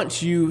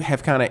 once you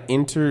have kind of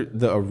entered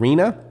the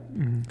arena,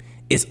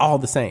 it's all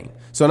the same.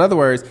 So in other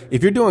words,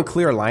 if you're doing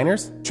clear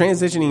aligners,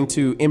 transitioning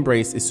to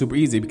Embrace is super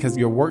easy because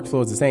your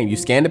workflow is the same. You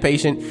scan the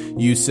patient,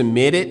 you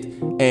submit it,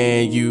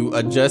 and you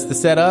adjust the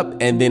setup,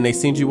 and then they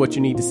send you what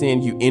you need to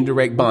send. You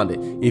indirect bond it.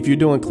 If you're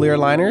doing clear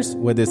aligners,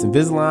 whether it's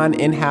Invisalign,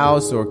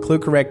 in-house, or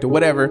ClearCorrect or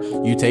whatever,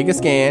 you take a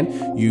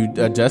scan, you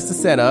adjust the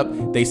setup,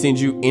 they send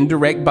you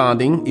indirect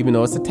bonding, even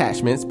though it's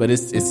attachments, but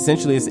it's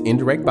essentially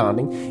indirect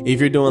bonding. If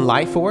you're doing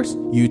Light Force,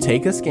 you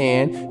take a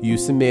scan, you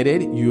submit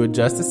it, you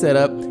adjust the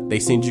setup, they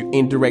send you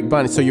indirect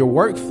bonding. So your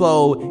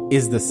workflow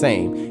is the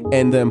same.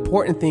 And the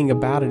important thing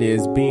about it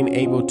is being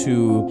able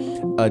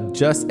to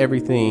adjust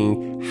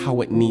everything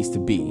how it needs to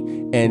be.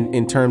 And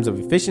in terms of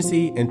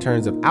efficiency, in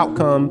terms of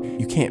outcome,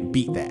 you can't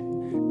beat that.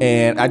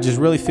 And I just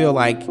really feel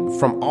like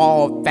from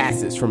all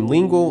facets, from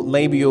lingual,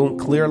 labial,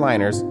 clear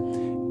aligners,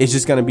 it's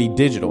just going to be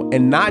digital.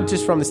 And not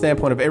just from the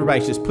standpoint of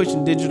everybody's just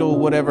pushing digital,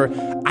 whatever.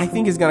 I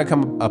think it's going to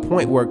come a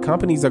point where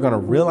companies are going to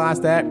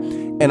realize that,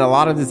 and a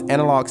lot of this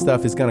analog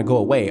stuff is going to go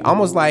away.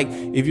 Almost like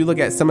if you look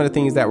at some of the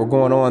things that were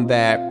going on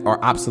that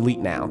are obsolete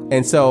now.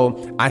 And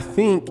so I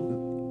think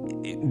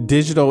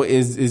digital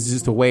is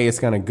just the way it's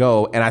going to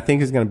go, and I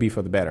think it's going to be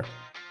for the better.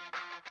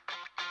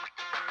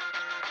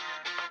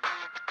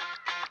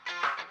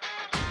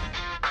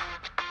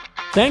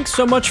 Thanks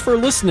so much for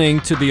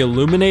listening to the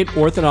Illuminate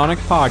Orthodontic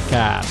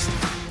podcast.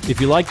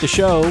 If you like the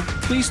show,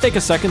 please take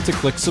a second to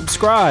click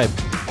subscribe.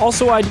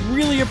 Also, I'd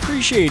really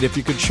appreciate if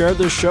you could share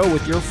this show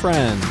with your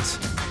friends.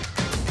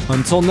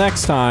 Until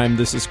next time,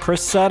 this is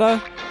Chris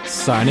Setta,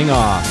 signing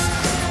off.